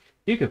grid,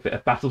 you can fit a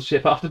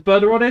battleship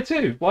afterburner on it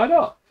too. Why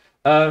not?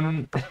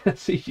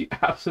 So you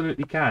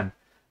absolutely can.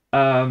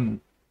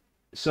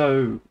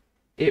 So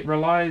it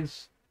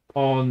relies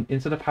on,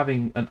 instead of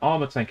having an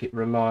armor tank, it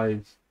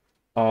relies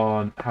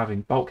on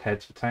having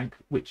bulkheads for tank,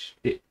 which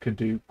it can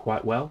do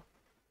quite well.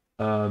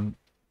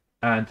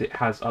 And it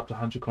has up to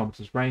 100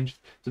 kilometers range.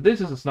 So this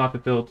is a sniper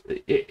field.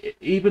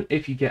 Even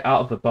if you get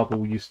out of the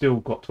bubble, you still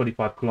got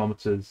 25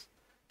 kilometers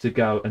to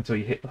go until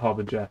you hit the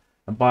Harbinger.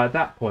 And by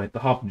that point, the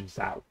Harbinger's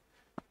out.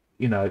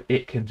 You know,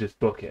 it can just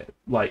book it.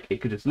 Like,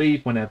 it could just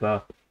leave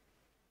whenever.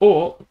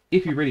 Or,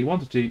 if you really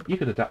wanted to, you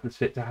could adapt this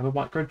fit to have a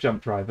micro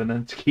jump drive and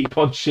then to keep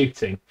on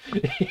shooting.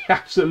 You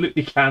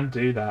absolutely can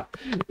do that.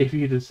 If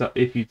you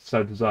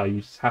so desire,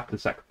 you just have to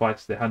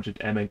sacrifice the 100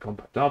 MN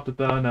compact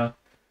afterburner,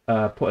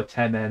 put a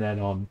 10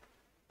 NN on,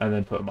 and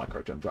then put a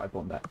micro jump drive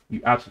on there.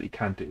 You absolutely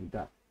can do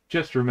that.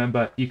 Just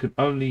remember, you can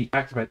only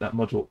activate that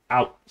module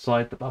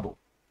outside the bubble.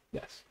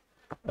 Yes.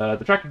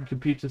 The tracking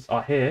computers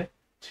are here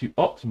to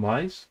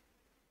optimize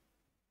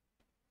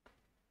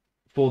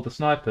for the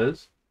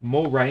snipers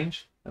more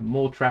range and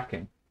more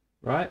tracking,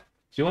 right?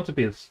 So you want to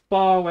be as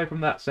far away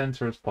from that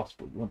center as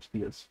possible. You want to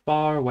be as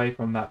far away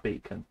from that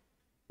beacon.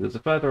 Because the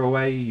further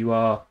away you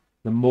are,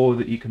 the more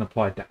that you can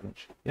apply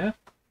damage. Yeah?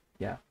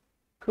 Yeah.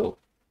 Cool.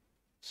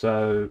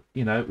 So,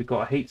 you know, we've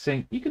got a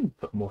heatsink. You can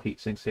put more heat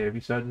sinks here if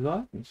you so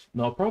desire. It's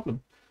not a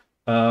problem.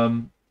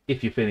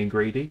 If you're feeling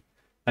greedy.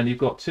 And you've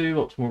got 2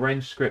 optimal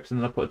range scripts, and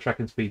then I put a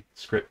tracking speed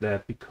script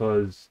there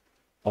because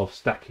of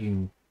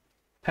stacking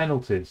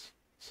penalties.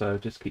 So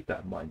just keep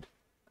that in mind.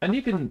 And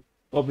you can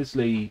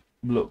obviously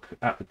look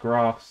at the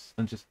graphs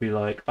and just be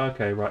like,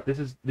 okay, right, this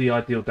is the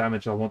ideal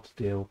damage I want to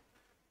deal.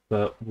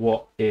 But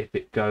what if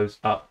it goes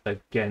up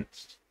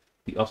against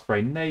the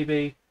Osprey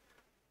Navy?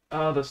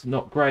 Oh, that's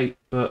not great,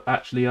 but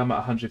actually I'm at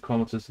 100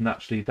 kilometers, and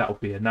actually that will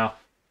be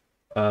enough.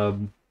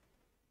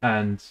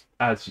 And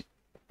as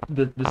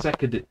the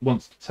second it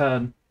wants to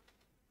turn,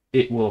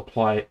 it will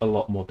apply a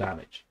lot more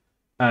damage.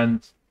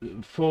 And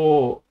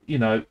for, you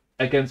know,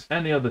 against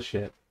any other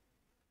ship,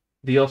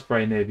 the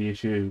Osprey Navy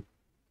issue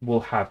will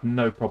have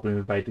no problem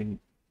evading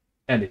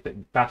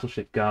anything,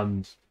 battleship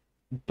guns,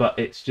 but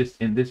it's just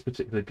in this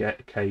particular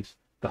case,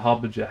 the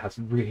Harbinger has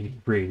really,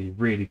 really,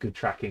 really good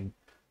tracking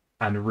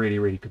and really,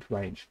 really good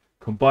range.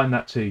 Combine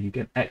that too, you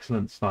get an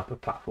excellent sniper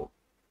platform.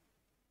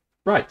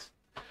 Right,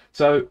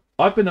 so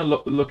I've been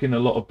looking a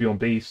lot of Beyond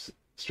B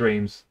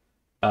streams,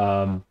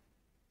 and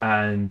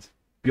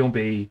Beyond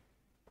B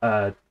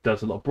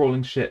does a lot of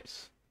brawling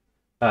ships.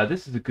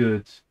 This is a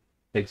good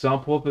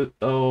example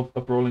of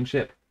a brawling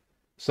ship.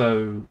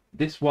 So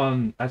this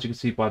one, as you can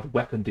see by the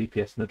weapon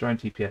DPS and the drone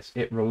DPS,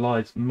 it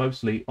relies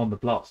mostly on the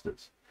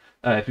blasters.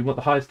 If you want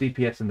the highest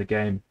DPS in the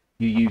game,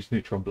 you use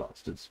neutron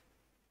blasters,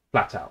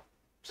 flat out.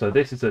 So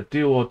this is a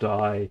do or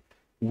die.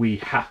 We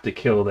have to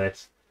kill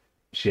this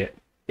ship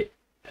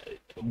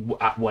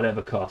at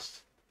whatever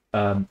cost,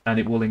 and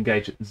it will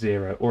engage at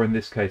 0, or in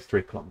this case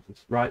 3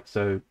 kilometers, right?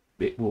 So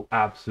it will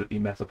absolutely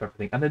mess up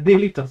everything, and it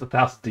nearly does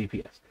 1,000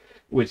 DPS,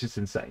 which is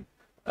insane.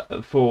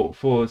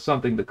 For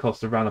something that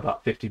costs around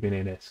about 50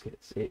 million ISK,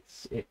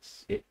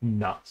 it's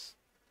nuts.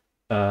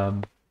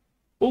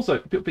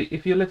 Also,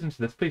 if you're listening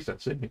to this, please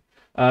don't sue me.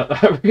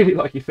 I really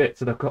like your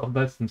fits, and I've got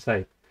most of them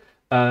saved.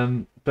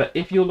 But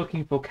if you're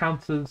looking for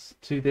counters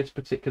to this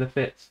particular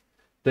fit,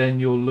 then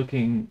you're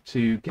looking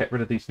to get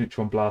rid of these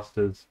neutron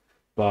blasters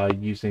by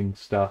using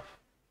stuff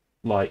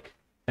like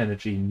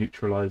energy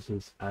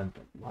neutralizers and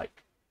the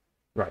like.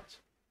 Right.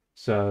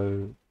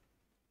 So,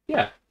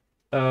 yeah.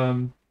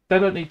 They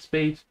don't need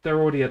speed.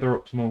 They're already at their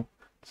optimal.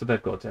 So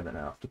they've got a 10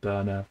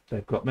 afterburner.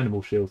 They've got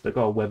minimal shields. They've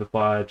got a web of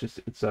fire. Just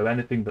so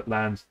anything that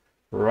lands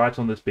right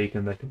on this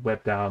beacon, they can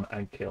web down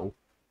and kill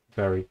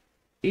very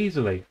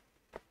easily.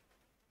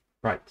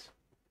 Right.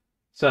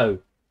 So,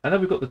 and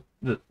then we've got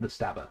the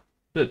stabber.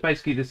 But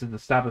basically, this is the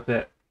stabber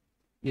fit.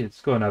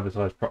 It's got an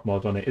oversized prop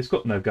mod on it. It's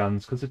got no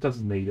guns because it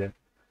doesn't need it.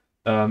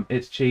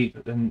 It's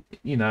cheap, and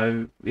you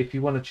know, if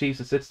you want to cheese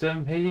the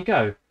system, here you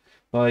go.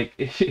 Like,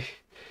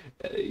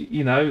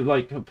 you know,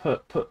 like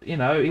put you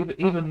know,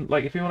 even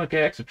like if you want to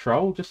get extra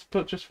troll, just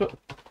put a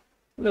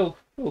little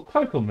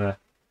cloak on there.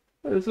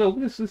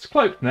 It's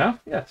cloaked now.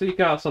 Yeah, so you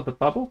go outside the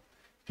bubble.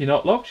 If you're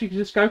not locked, you can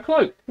just go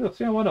cloak.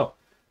 Yeah, why not?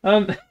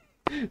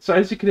 So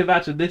as you can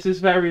imagine, this is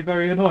very,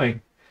 very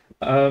annoying.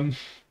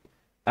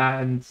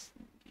 And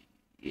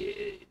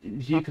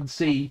you can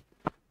see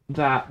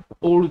that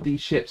all of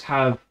these ships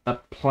have a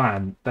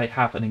plan. They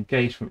have an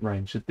engagement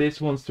range. So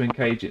this wants to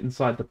engage it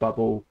inside the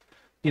bubble,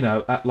 you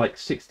know, at like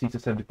 60 to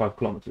 75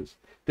 kilometers.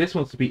 This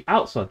wants to be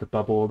outside the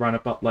bubble around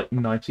about like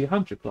 90,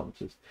 100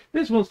 kilometers.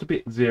 This wants to be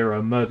at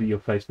 0, murder your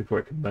face before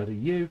it can murder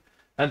you.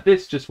 And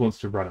this just wants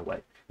to run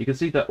away. You can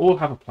see they all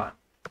have a plan,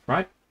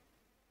 right?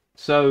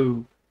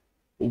 So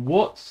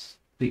what's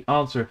the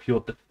answer if you're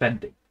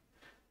defending?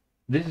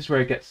 This is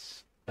where it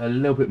gets a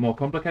little bit more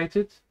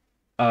complicated.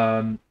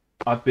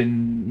 I've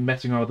been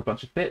messing around with a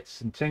bunch of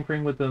bits and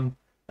tinkering with them,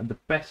 and the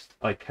best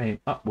I came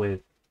up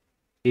with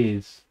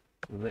is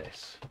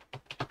this.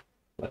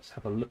 Let's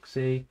have a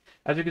look-see.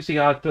 As you can see,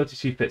 I have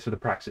 32 fits for the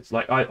Praxis.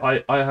 Like,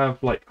 I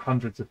have, like,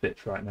 hundreds of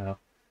fits right now.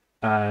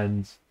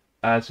 And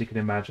as you can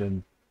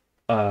imagine,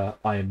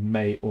 I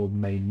may or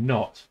may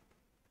not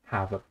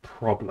have a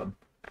problem.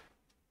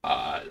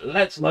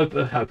 Let's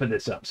open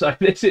this up. So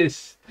this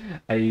is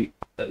a...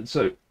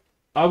 so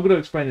I'm going to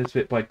explain this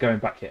bit by going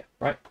back here,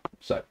 right?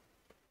 So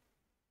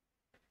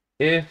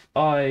if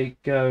I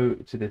go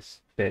to this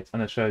bit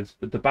and it shows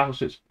that the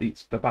battleships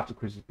beats the battle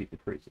cruisers beat the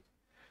cruisers.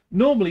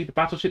 Normally, the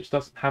battleships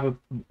doesn't have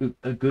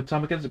a good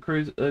time against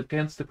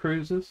the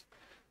cruisers,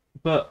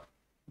 but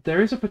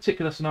there is a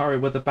particular scenario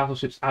where the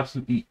battleships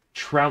absolutely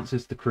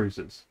trounces the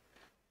cruisers,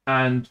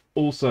 and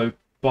also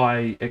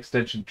by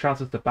extension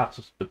trounces the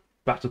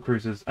battle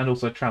cruisers, and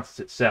also trounces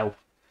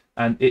itself.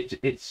 And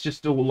it's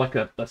just all like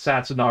a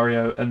sad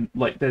scenario, and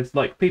like there's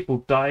like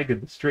people dying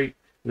in the street.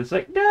 And it's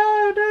like,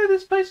 no,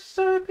 this place is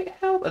so epic,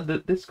 help! And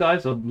this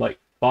guy's on like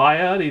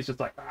fire, and he's just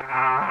like,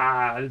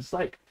 ah! And it's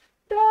like,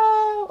 no,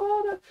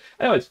 oh no.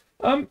 Anyways,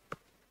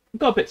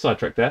 got a bit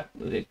sidetracked there.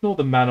 Ignore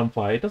the man on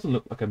fire. It doesn't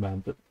look like a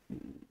man, but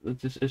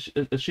just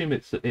assume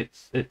it's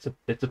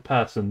a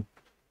person,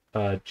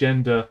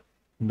 gender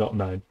not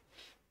known.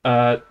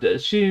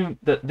 Assume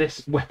that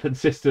this weapon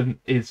system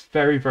is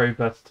very, very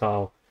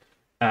versatile,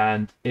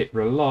 and it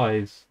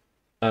relies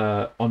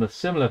on a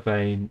similar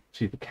vein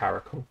to the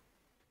Caracal,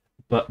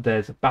 but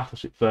there's a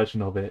battleship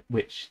version of it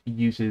which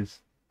uses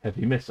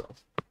heavy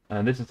missiles,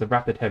 and this is a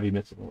rapid heavy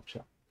missile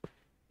launcher.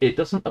 It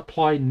doesn't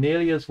apply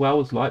nearly as well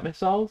as light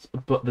missiles,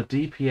 but the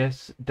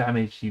DPS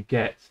damage you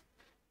get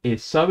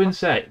is so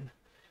insane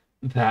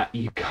that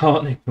you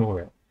can't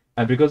ignore it.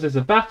 And because it's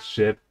a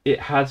battleship,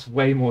 it has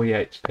way more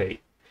EHP.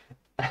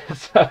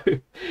 So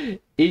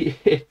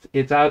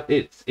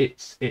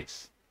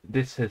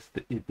this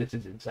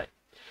is insane.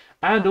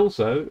 And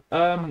also,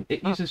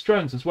 it uses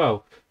drones as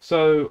well.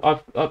 So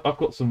I've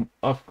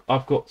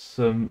got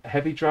some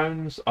heavy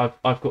drones.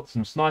 I've got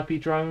some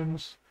snipey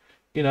drones.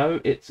 You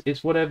know,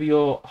 it's whatever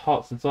your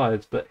heart's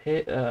desires. But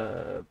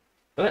here,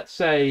 let's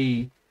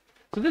say,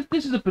 so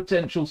this is a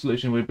potential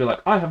solution. We'd be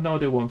like, I have no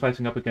idea what I'm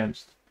facing up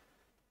against.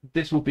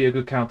 This will be a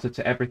good counter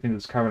to everything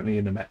that's currently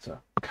in the meta.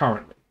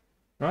 Currently,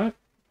 right?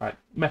 Right.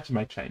 Meta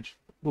may change.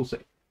 We'll see.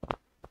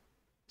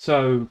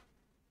 So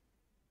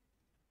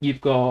you've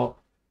got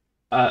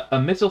a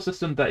missile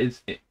system that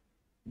is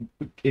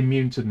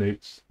immune to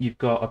nukes. You've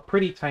got a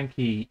pretty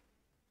tanky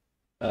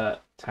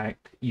tank.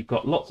 You've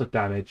got lots of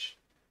damage.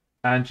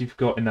 And you've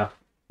got enough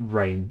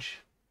range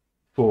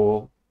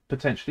for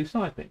potentially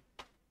sniping.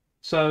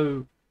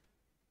 So,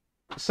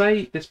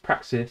 say this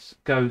Praxis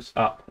goes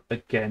up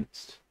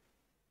against.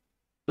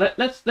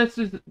 Let's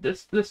do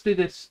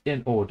this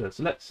in order.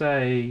 So let's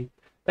say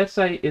it's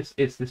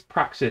this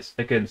Praxis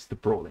against the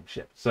brawling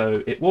ship.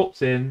 So it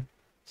warps in.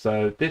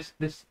 So this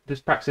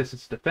Praxis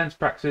is a defense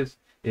Praxis.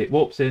 It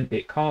warps in.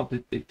 It can't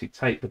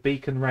dictate the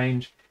beacon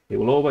range. It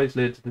will always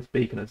lead to this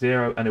beacon at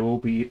 0, and it will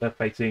be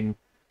facing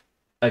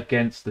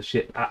against the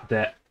ship at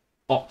their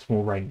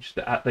optimal range,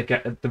 at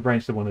the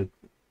range they want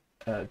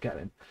to get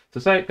in. So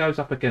say it goes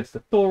up against a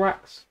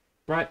thorax,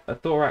 right? A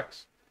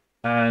thorax,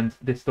 and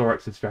this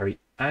thorax is very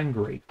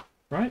angry,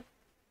 right?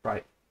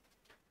 Right.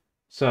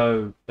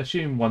 So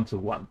assume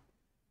 1-to-1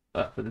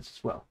 for this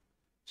as well.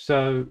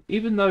 So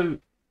even though,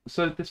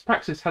 so this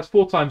Praxis has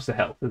 4 times the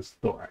health as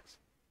thorax.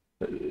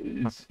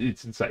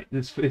 It's insane.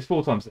 It's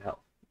 4 times the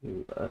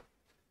health.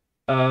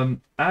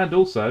 And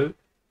also,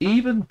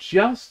 even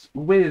just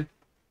with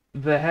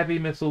the heavy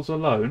missiles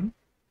alone,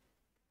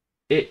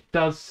 it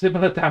does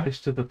similar damage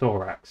to the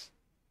thorax,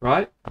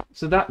 right?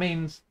 So that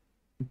means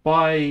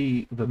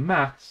by the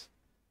maths,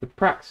 the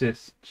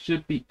Praxis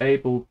should be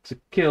able to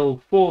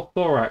kill 4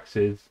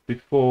 thoraxes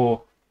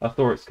before a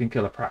thorax can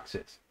kill a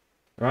Praxis,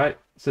 right?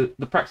 So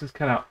the Praxis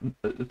can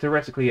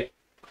theoretically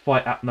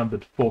fight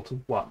outnumbered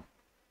 4-to-1,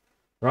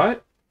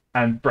 right?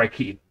 And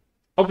break even.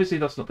 Obviously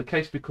that's not the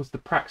case because the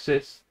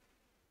Praxis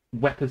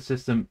weapon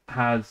system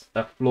has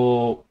a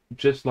flaw,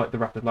 just like the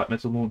rapid light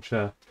missile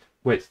launcher,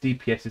 where its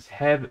DPS is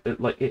heavy,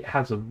 like it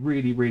has a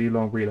really, really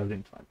long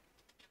reloading time,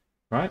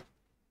 right?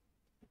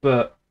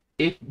 But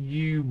if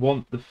you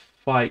want the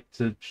fight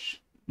to,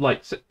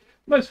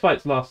 most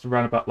fights last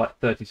around about like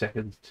 30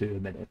 seconds to a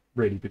minute,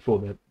 really, before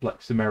they're like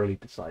summarily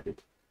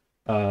decided.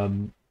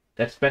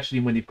 Especially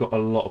when you've got a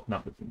lot of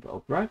numbers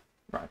involved, right?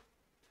 Right.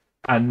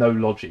 And no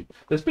logic.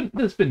 There's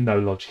been no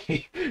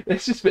logic.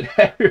 There's just been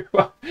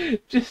everyone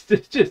just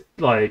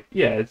like,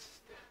 yeah, it's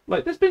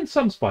like there's been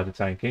some spider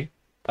tanking,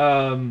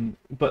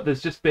 but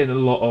there's just been a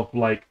lot of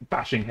like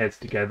bashing heads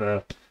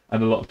together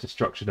and a lot of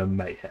destruction and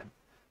mayhem.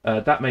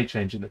 That may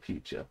change in the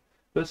future.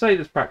 But say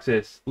this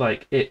Praxis,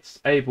 like it's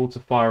able to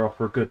fire off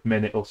for a good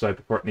minute or so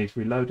before it needs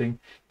reloading,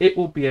 it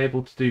will be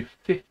able to do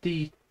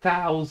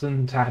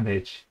 50,000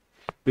 damage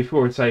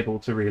before it's able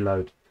to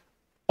reload.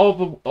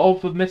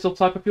 of a missile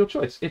type of your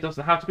choice. It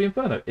doesn't have to be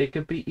Inferno. It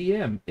could be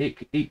EM.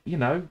 You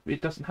know,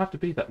 it doesn't have to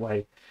be that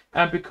way.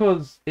 And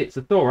because it's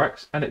a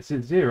thorax and it's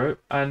a zero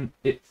and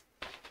it's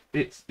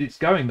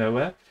going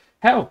nowhere.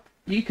 Hell,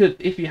 you could,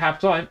 if you have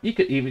time, you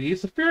could even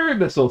use the Fury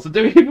missile to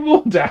do even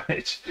more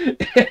damage.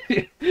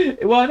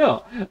 Why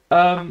not?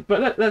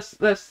 But let's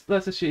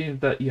assume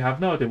that you have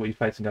no idea what you're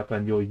facing up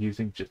and you're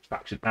using just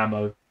faction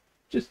ammo,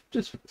 just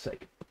for the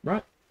sake,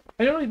 right?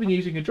 And you're not even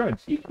using your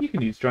drones. You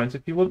can use drones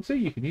if you want to.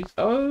 You can use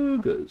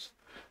ogres.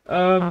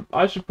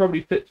 I should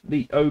probably fit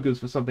the ogres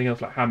for something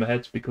else like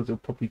hammerheads because it'll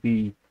probably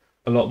be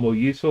a lot more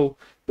useful.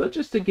 But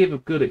just to give a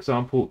good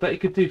example, that it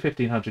could do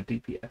 1500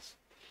 DPS.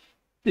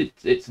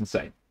 It's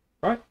insane,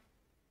 right?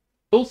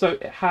 Also,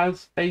 it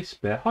has a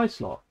spare high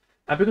slot,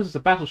 and because it's a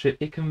battleship,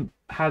 it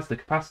has the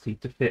capacity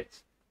to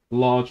fit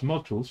large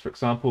modules. For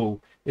example,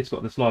 it's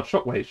got this large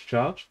shockwave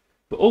charge,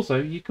 but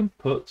also you can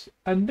put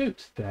a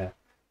newt there.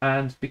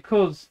 And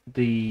because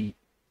the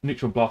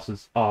neutron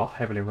blasters are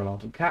heavily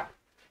reliant on cap,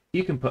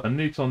 you can put a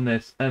newt on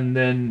this, and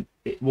then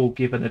it will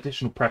give an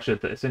additional pressure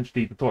that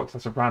essentially the thorax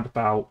has around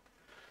about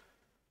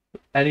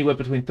anywhere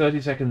between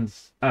 30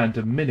 seconds and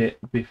a minute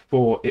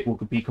before it will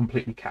be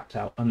completely capped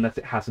out, unless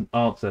it has an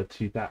answer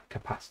to that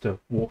capacitor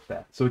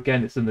warfare. So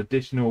again, it's an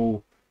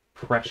additional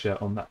pressure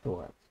on that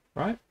thorax,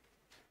 right?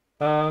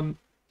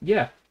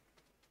 Yeah.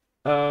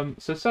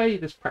 So say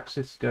this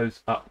praxis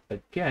goes up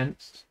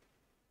against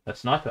a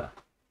sniper.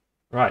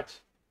 Right.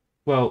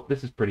 Well,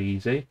 this is pretty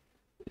easy.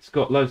 It's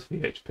got loads of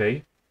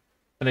VHP,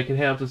 and it can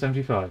hit up to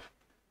 75.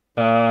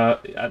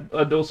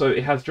 And also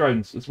it has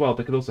drones as well.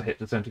 They can also hit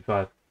to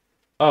 75.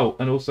 Oh,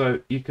 and also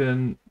you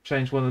can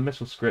change one of the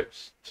missile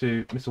scripts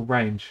to missile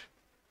range,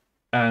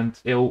 and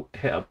it'll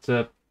hit up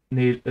to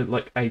near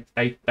like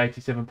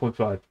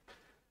 87.5.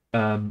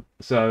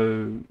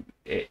 So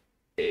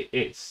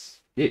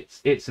it's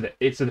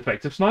an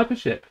effective sniper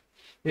ship.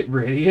 It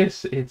really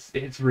is.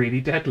 It's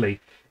really deadly.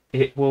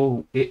 It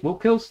will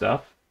kill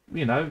stuff.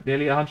 You know,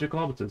 nearly 100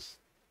 kilometers.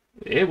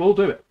 It will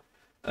do it.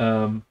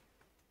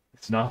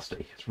 It's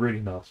nasty. It's really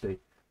nasty.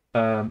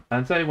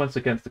 And say once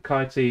against the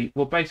kitey,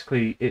 well,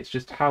 basically it's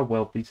just how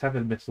well these heavy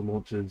missile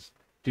launchers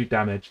do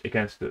damage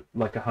against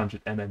like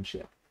 100 mm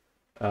ship.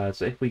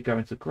 So if we go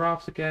into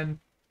graphs again,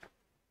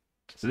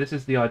 so this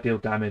is the ideal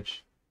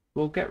damage.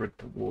 We'll get rid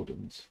of the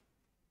wardens.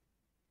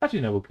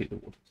 Actually, no, we'll keep the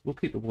wardens. We'll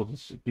keep the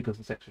wardens because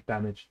it's extra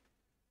damage.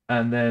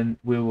 And then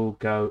we will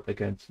go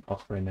against an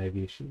Osprey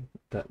Navy issue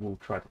that will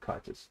try to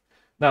kite us.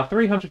 Now,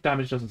 300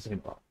 damage doesn't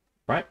seem a lot,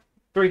 right?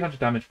 300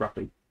 damage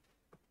roughly.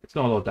 It's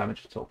not a lot of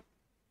damage at all.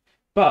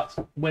 But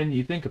when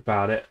you think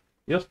about it,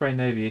 the Osprey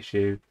Navy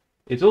issue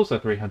is also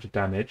 300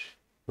 damage,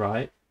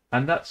 right?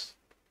 And that's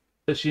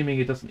assuming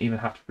it doesn't even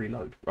have to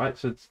reload, right?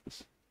 So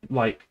it's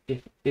like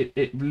if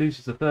it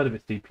loses a third of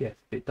its DPS,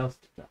 it does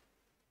do that,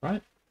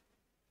 right?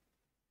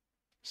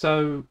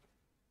 So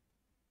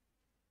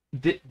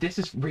this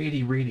is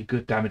really, really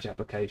good damage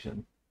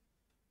application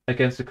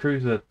against a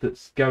cruiser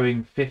that's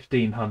going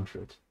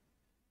 1500.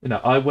 You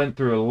know, I went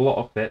through a lot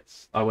of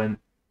fits. I went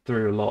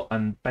through a lot,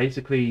 and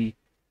basically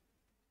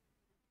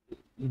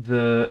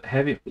the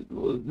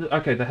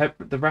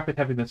rapid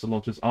heavy missile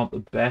launchers aren't the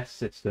best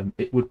system.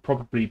 It would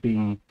probably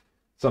be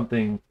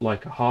something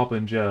like a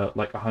Harbinger,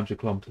 like 100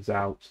 kilometers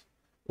out,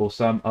 or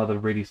some other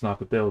really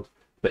sniper build.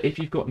 But if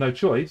you've got no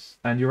choice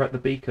and you're at the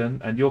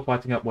beacon and you're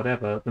fighting up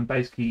whatever, then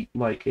basically,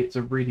 like, it's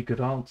a really good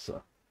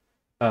answer.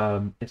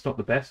 It's not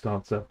the best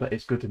answer, but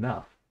it's good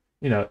enough.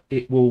 You know,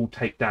 it will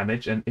take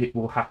damage and it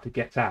will have to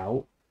get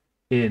out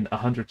in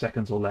 100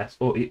 seconds or less,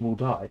 or it will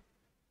die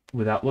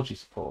without logi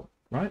support,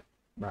 right?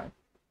 Right.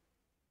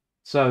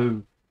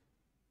 So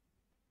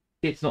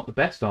it's not the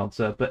best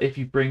answer, but if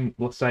you bring,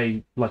 let's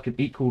say, like an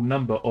equal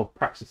number of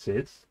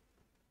praxises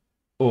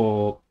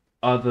or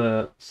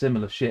other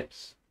similar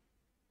ships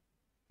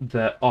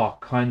that are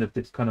kind of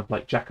this kind of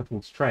like jack of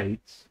all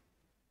trades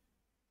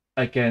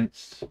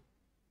against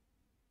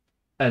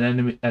an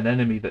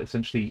enemy that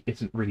essentially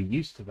isn't really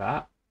used to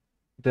that,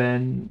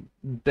 then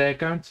they're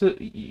going to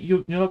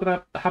you're not going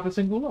to have a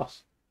single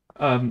loss.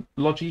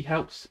 Logi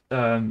helps,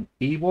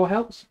 E-War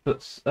helps,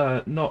 but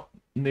not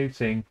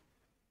neuting.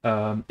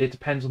 It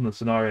depends on the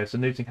scenario. So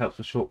neuting helps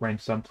with short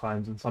range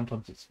sometimes, and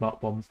sometimes it's smart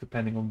bombs,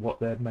 depending on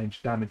what their main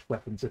damage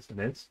weapon system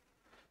is.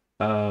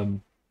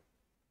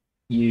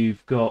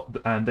 You've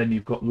got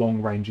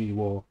long range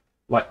E-War,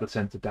 like the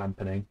center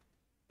dampening,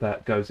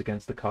 that goes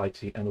against the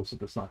kitey and also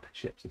the sniper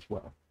ships as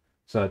well.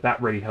 So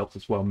that really helps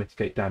as well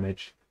mitigate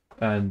damage.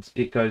 And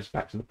it goes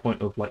back to the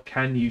point of like,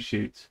 can you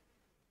shoot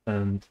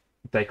and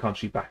they can't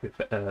shoot back?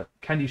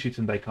 Can you shoot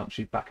and they can't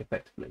shoot back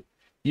effectively?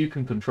 You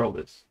can control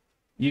this.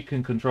 You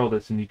can control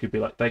this, and you could be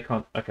like, they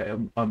can't. Okay,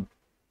 I'm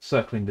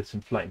circling this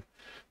in flame,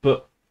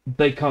 but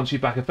they can't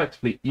shoot back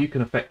effectively. You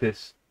can affect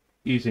this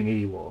using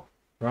E-War,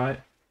 right?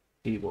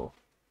 E-War,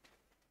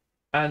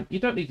 and you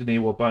don't need an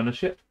E-War bonus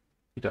ship.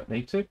 You don't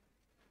need to.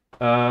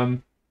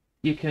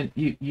 You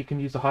can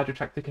use the Hydra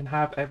track that can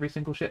have every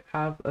single ship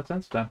have a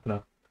sensor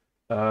dampener.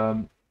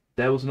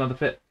 There was another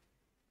fit,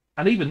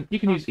 and even you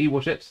can use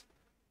E-War ships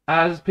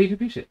as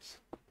PvP ships.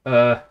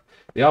 The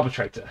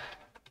Arbitrator.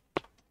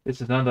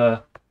 This is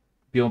another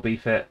Beyond B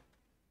fit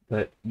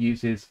that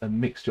uses a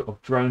mixture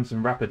of drones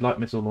and rapid light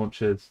missile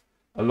launchers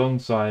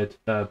alongside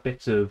a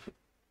bit of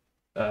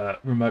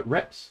remote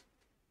reps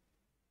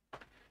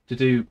to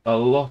do a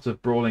lot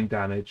of brawling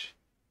damage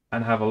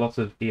and have a lot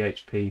of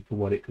EHP for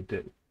what it could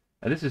do.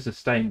 And this is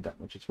sustained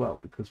damage as well,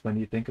 because when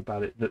you think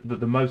about it,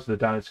 the most of the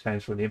damage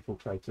comes from the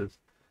infiltrators,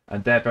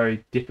 and they're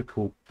very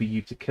difficult for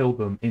you to kill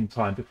them in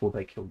time before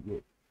they kill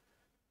you.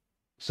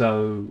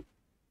 So,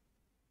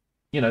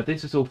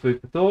 this is all food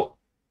for thought.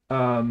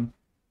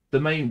 The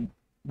main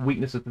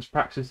weakness of this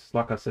practice,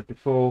 like I said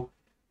before,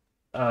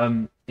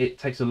 it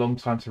takes a long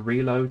time to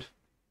reload.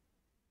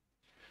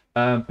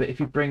 But if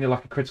you bring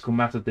like a critical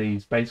mass of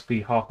these,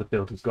 basically half the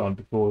field is gone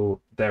before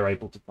they're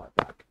able to fight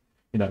back.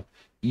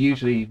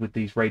 Usually with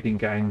these raiding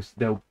gangs,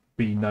 there'll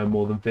be no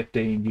more than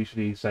 15.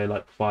 Usually, say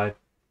like five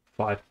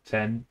to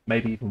 10,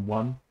 maybe even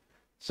one.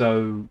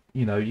 So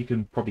you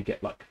can probably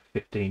get like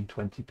 15,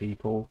 20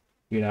 people.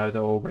 They're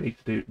all ready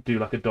to do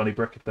like a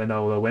Donnybrook if they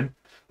know they'll win.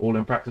 All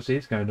in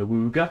practices, going to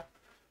Wooga.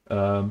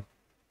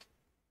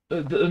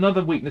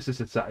 Another weakness is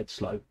that it's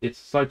slow. It's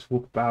slow to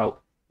walk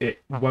about.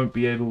 It won't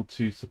be able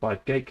to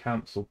survive gate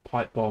camps or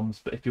pipe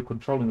bombs, but if you're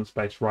controlling the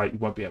space right, you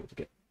won't be able to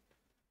get,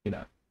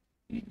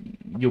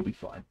 you'll be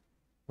fine,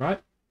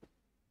 right?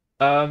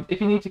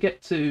 If you need to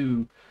get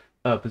to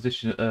a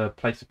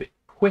place a bit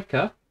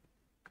quicker,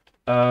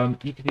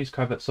 you can use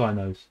covert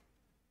sinos.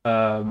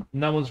 No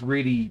one's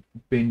really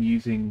been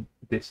using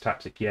this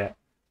tactic yet,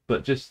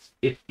 but just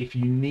if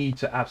you need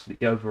to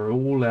absolutely over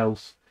all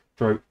else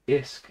throw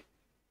ISK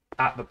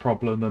at the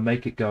problem and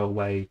make it go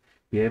away,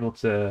 be able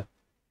to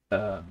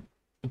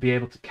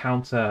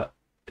counter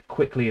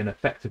quickly and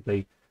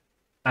effectively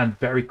and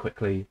very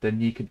quickly, then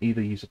you can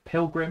either use a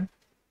Pilgrim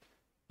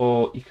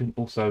or you can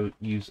also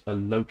use a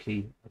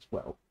Loki as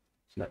well.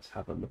 So let's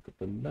have a look at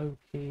the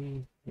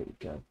Loki. Here we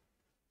go.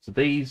 So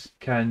these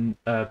can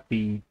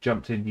be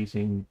jumped in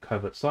using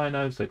covert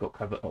sinos. They've got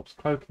covert ops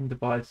cloaking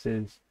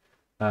devices.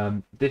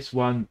 This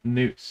one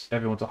newts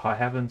everyone to high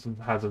heavens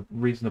and has a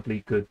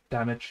reasonably good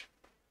damage.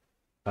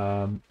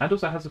 And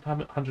also has a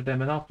 100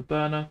 MN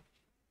afterburner.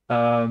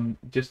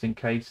 Just in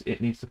case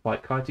it needs to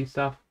fight kitey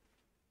stuff,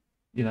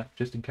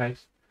 just in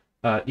case.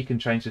 You can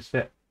change this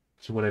fit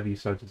to whatever you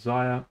so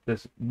desire.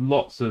 There's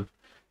lots of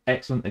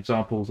excellent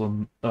examples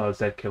on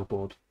Zkill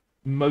board.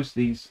 Most of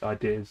these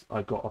ideas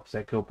I got off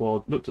Zkill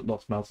board, looked at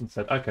lots of smells and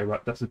said, okay,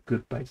 right, that's a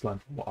good baseline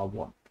for what I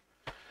want.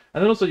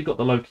 And then also you've got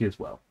the Loki as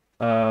well.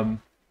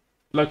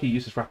 Loki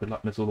uses rapid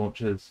light missile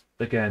launchers.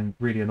 Again,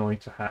 really annoying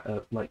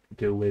to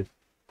deal with.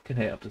 Can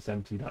hit up to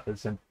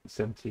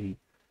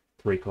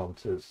 73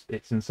 kilometers.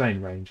 It's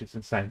insane range. It's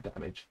insane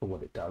damage for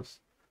what it does.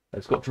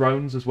 It's got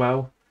drones as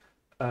well.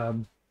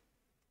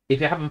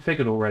 If you haven't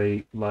figured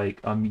already,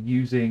 I'm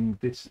using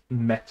this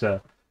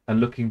meta and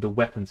looking at the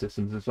weapon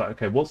systems. It's like,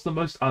 okay, what's the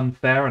most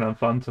unfair and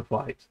unfun to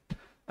fight?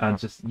 And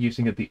just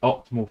using the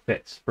optimal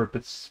fits for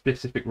a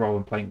specific role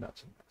and playing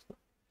that.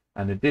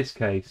 And in this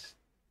case,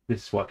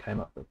 this is what I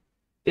came up with.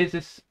 Is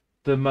this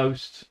the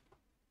most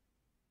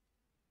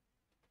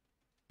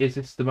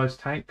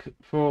tank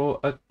for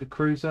a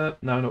cruiser?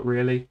 No, not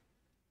really.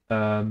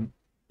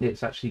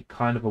 It's actually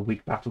kind of a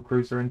weak battle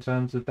cruiser in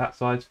terms of that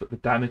size, but the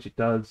damage it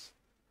does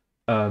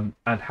and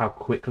how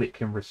quickly it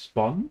can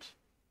respond,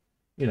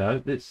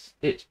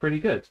 it's pretty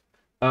good.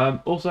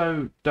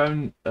 Also,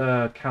 don't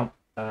count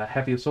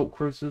heavy assault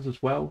cruisers as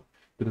well,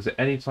 because at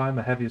any time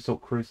a heavy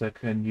assault cruiser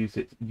can use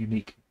its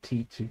unique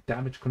T2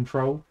 damage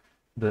control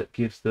that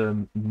gives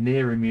them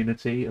near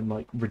immunity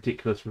and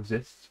ridiculous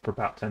resists for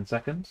about 10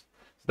 seconds.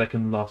 So they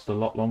can last a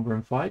lot longer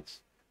in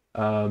fights.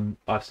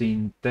 I've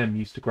seen them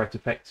used to great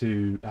effect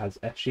as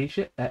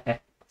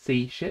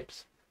FC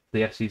ships.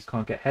 The FCs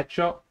can't get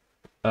headshot.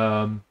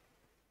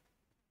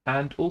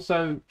 And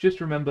also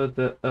just remember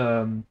that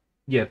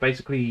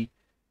basically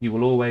you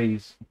will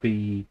always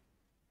be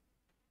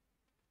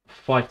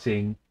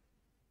fighting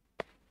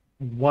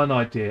one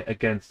idea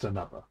against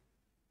another,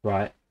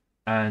 right?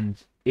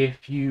 And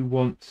if you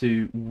want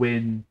to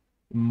win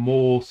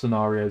more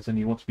scenarios and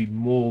you want to be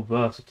more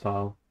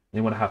versatile and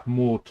you want to have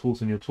more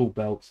tools in your tool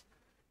belt,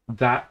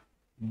 that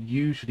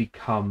usually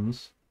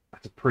comes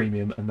at a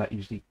premium and that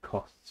usually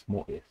costs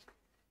more ISK.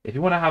 If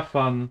you want to have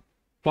fun,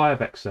 fly a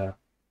Vexor,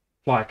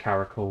 fly a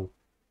Caracal,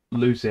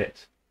 lose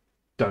it,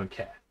 don't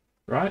care,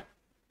 right?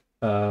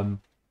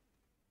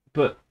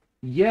 But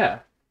yeah,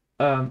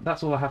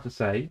 that's all I have to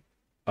say.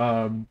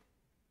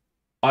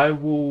 I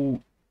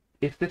will,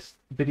 if this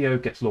video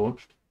gets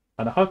launched,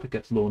 and I hope it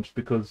gets launched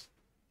because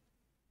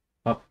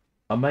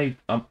I made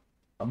a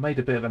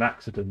bit of an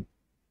accident.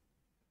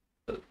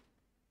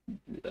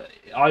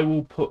 I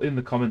will put in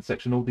the comment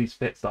section all these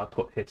fits that I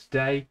put here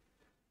today,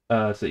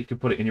 so you can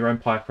put it in your own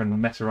Python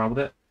and mess around with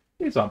it.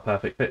 These aren't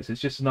perfect fits.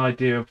 It's just an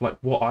idea of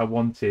what I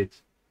wanted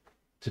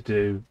to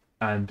do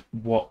and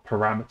what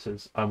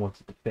parameters I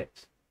wanted to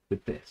fit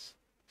with this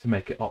to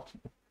make it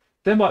optimal.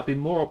 There might be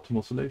more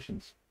optimal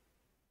solutions.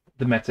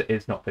 The meta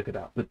is not figured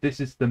out, but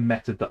this is the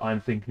method that I'm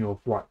thinking of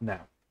right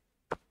now.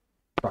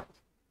 Right.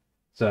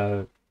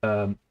 So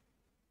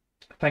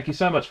thank you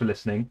so much for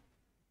listening.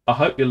 I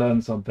hope you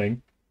learned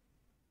something.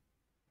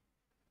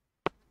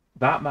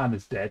 That man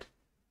is dead.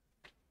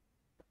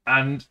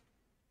 And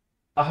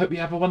I hope you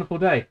have a wonderful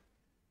day.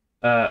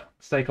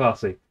 Stay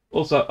classy.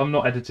 Also, I'm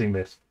not editing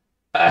this.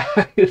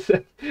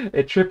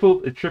 It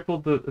tripled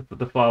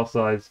the file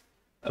size.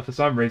 For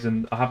some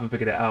reason, I haven't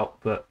figured it out,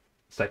 but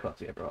stay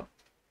classy, everyone.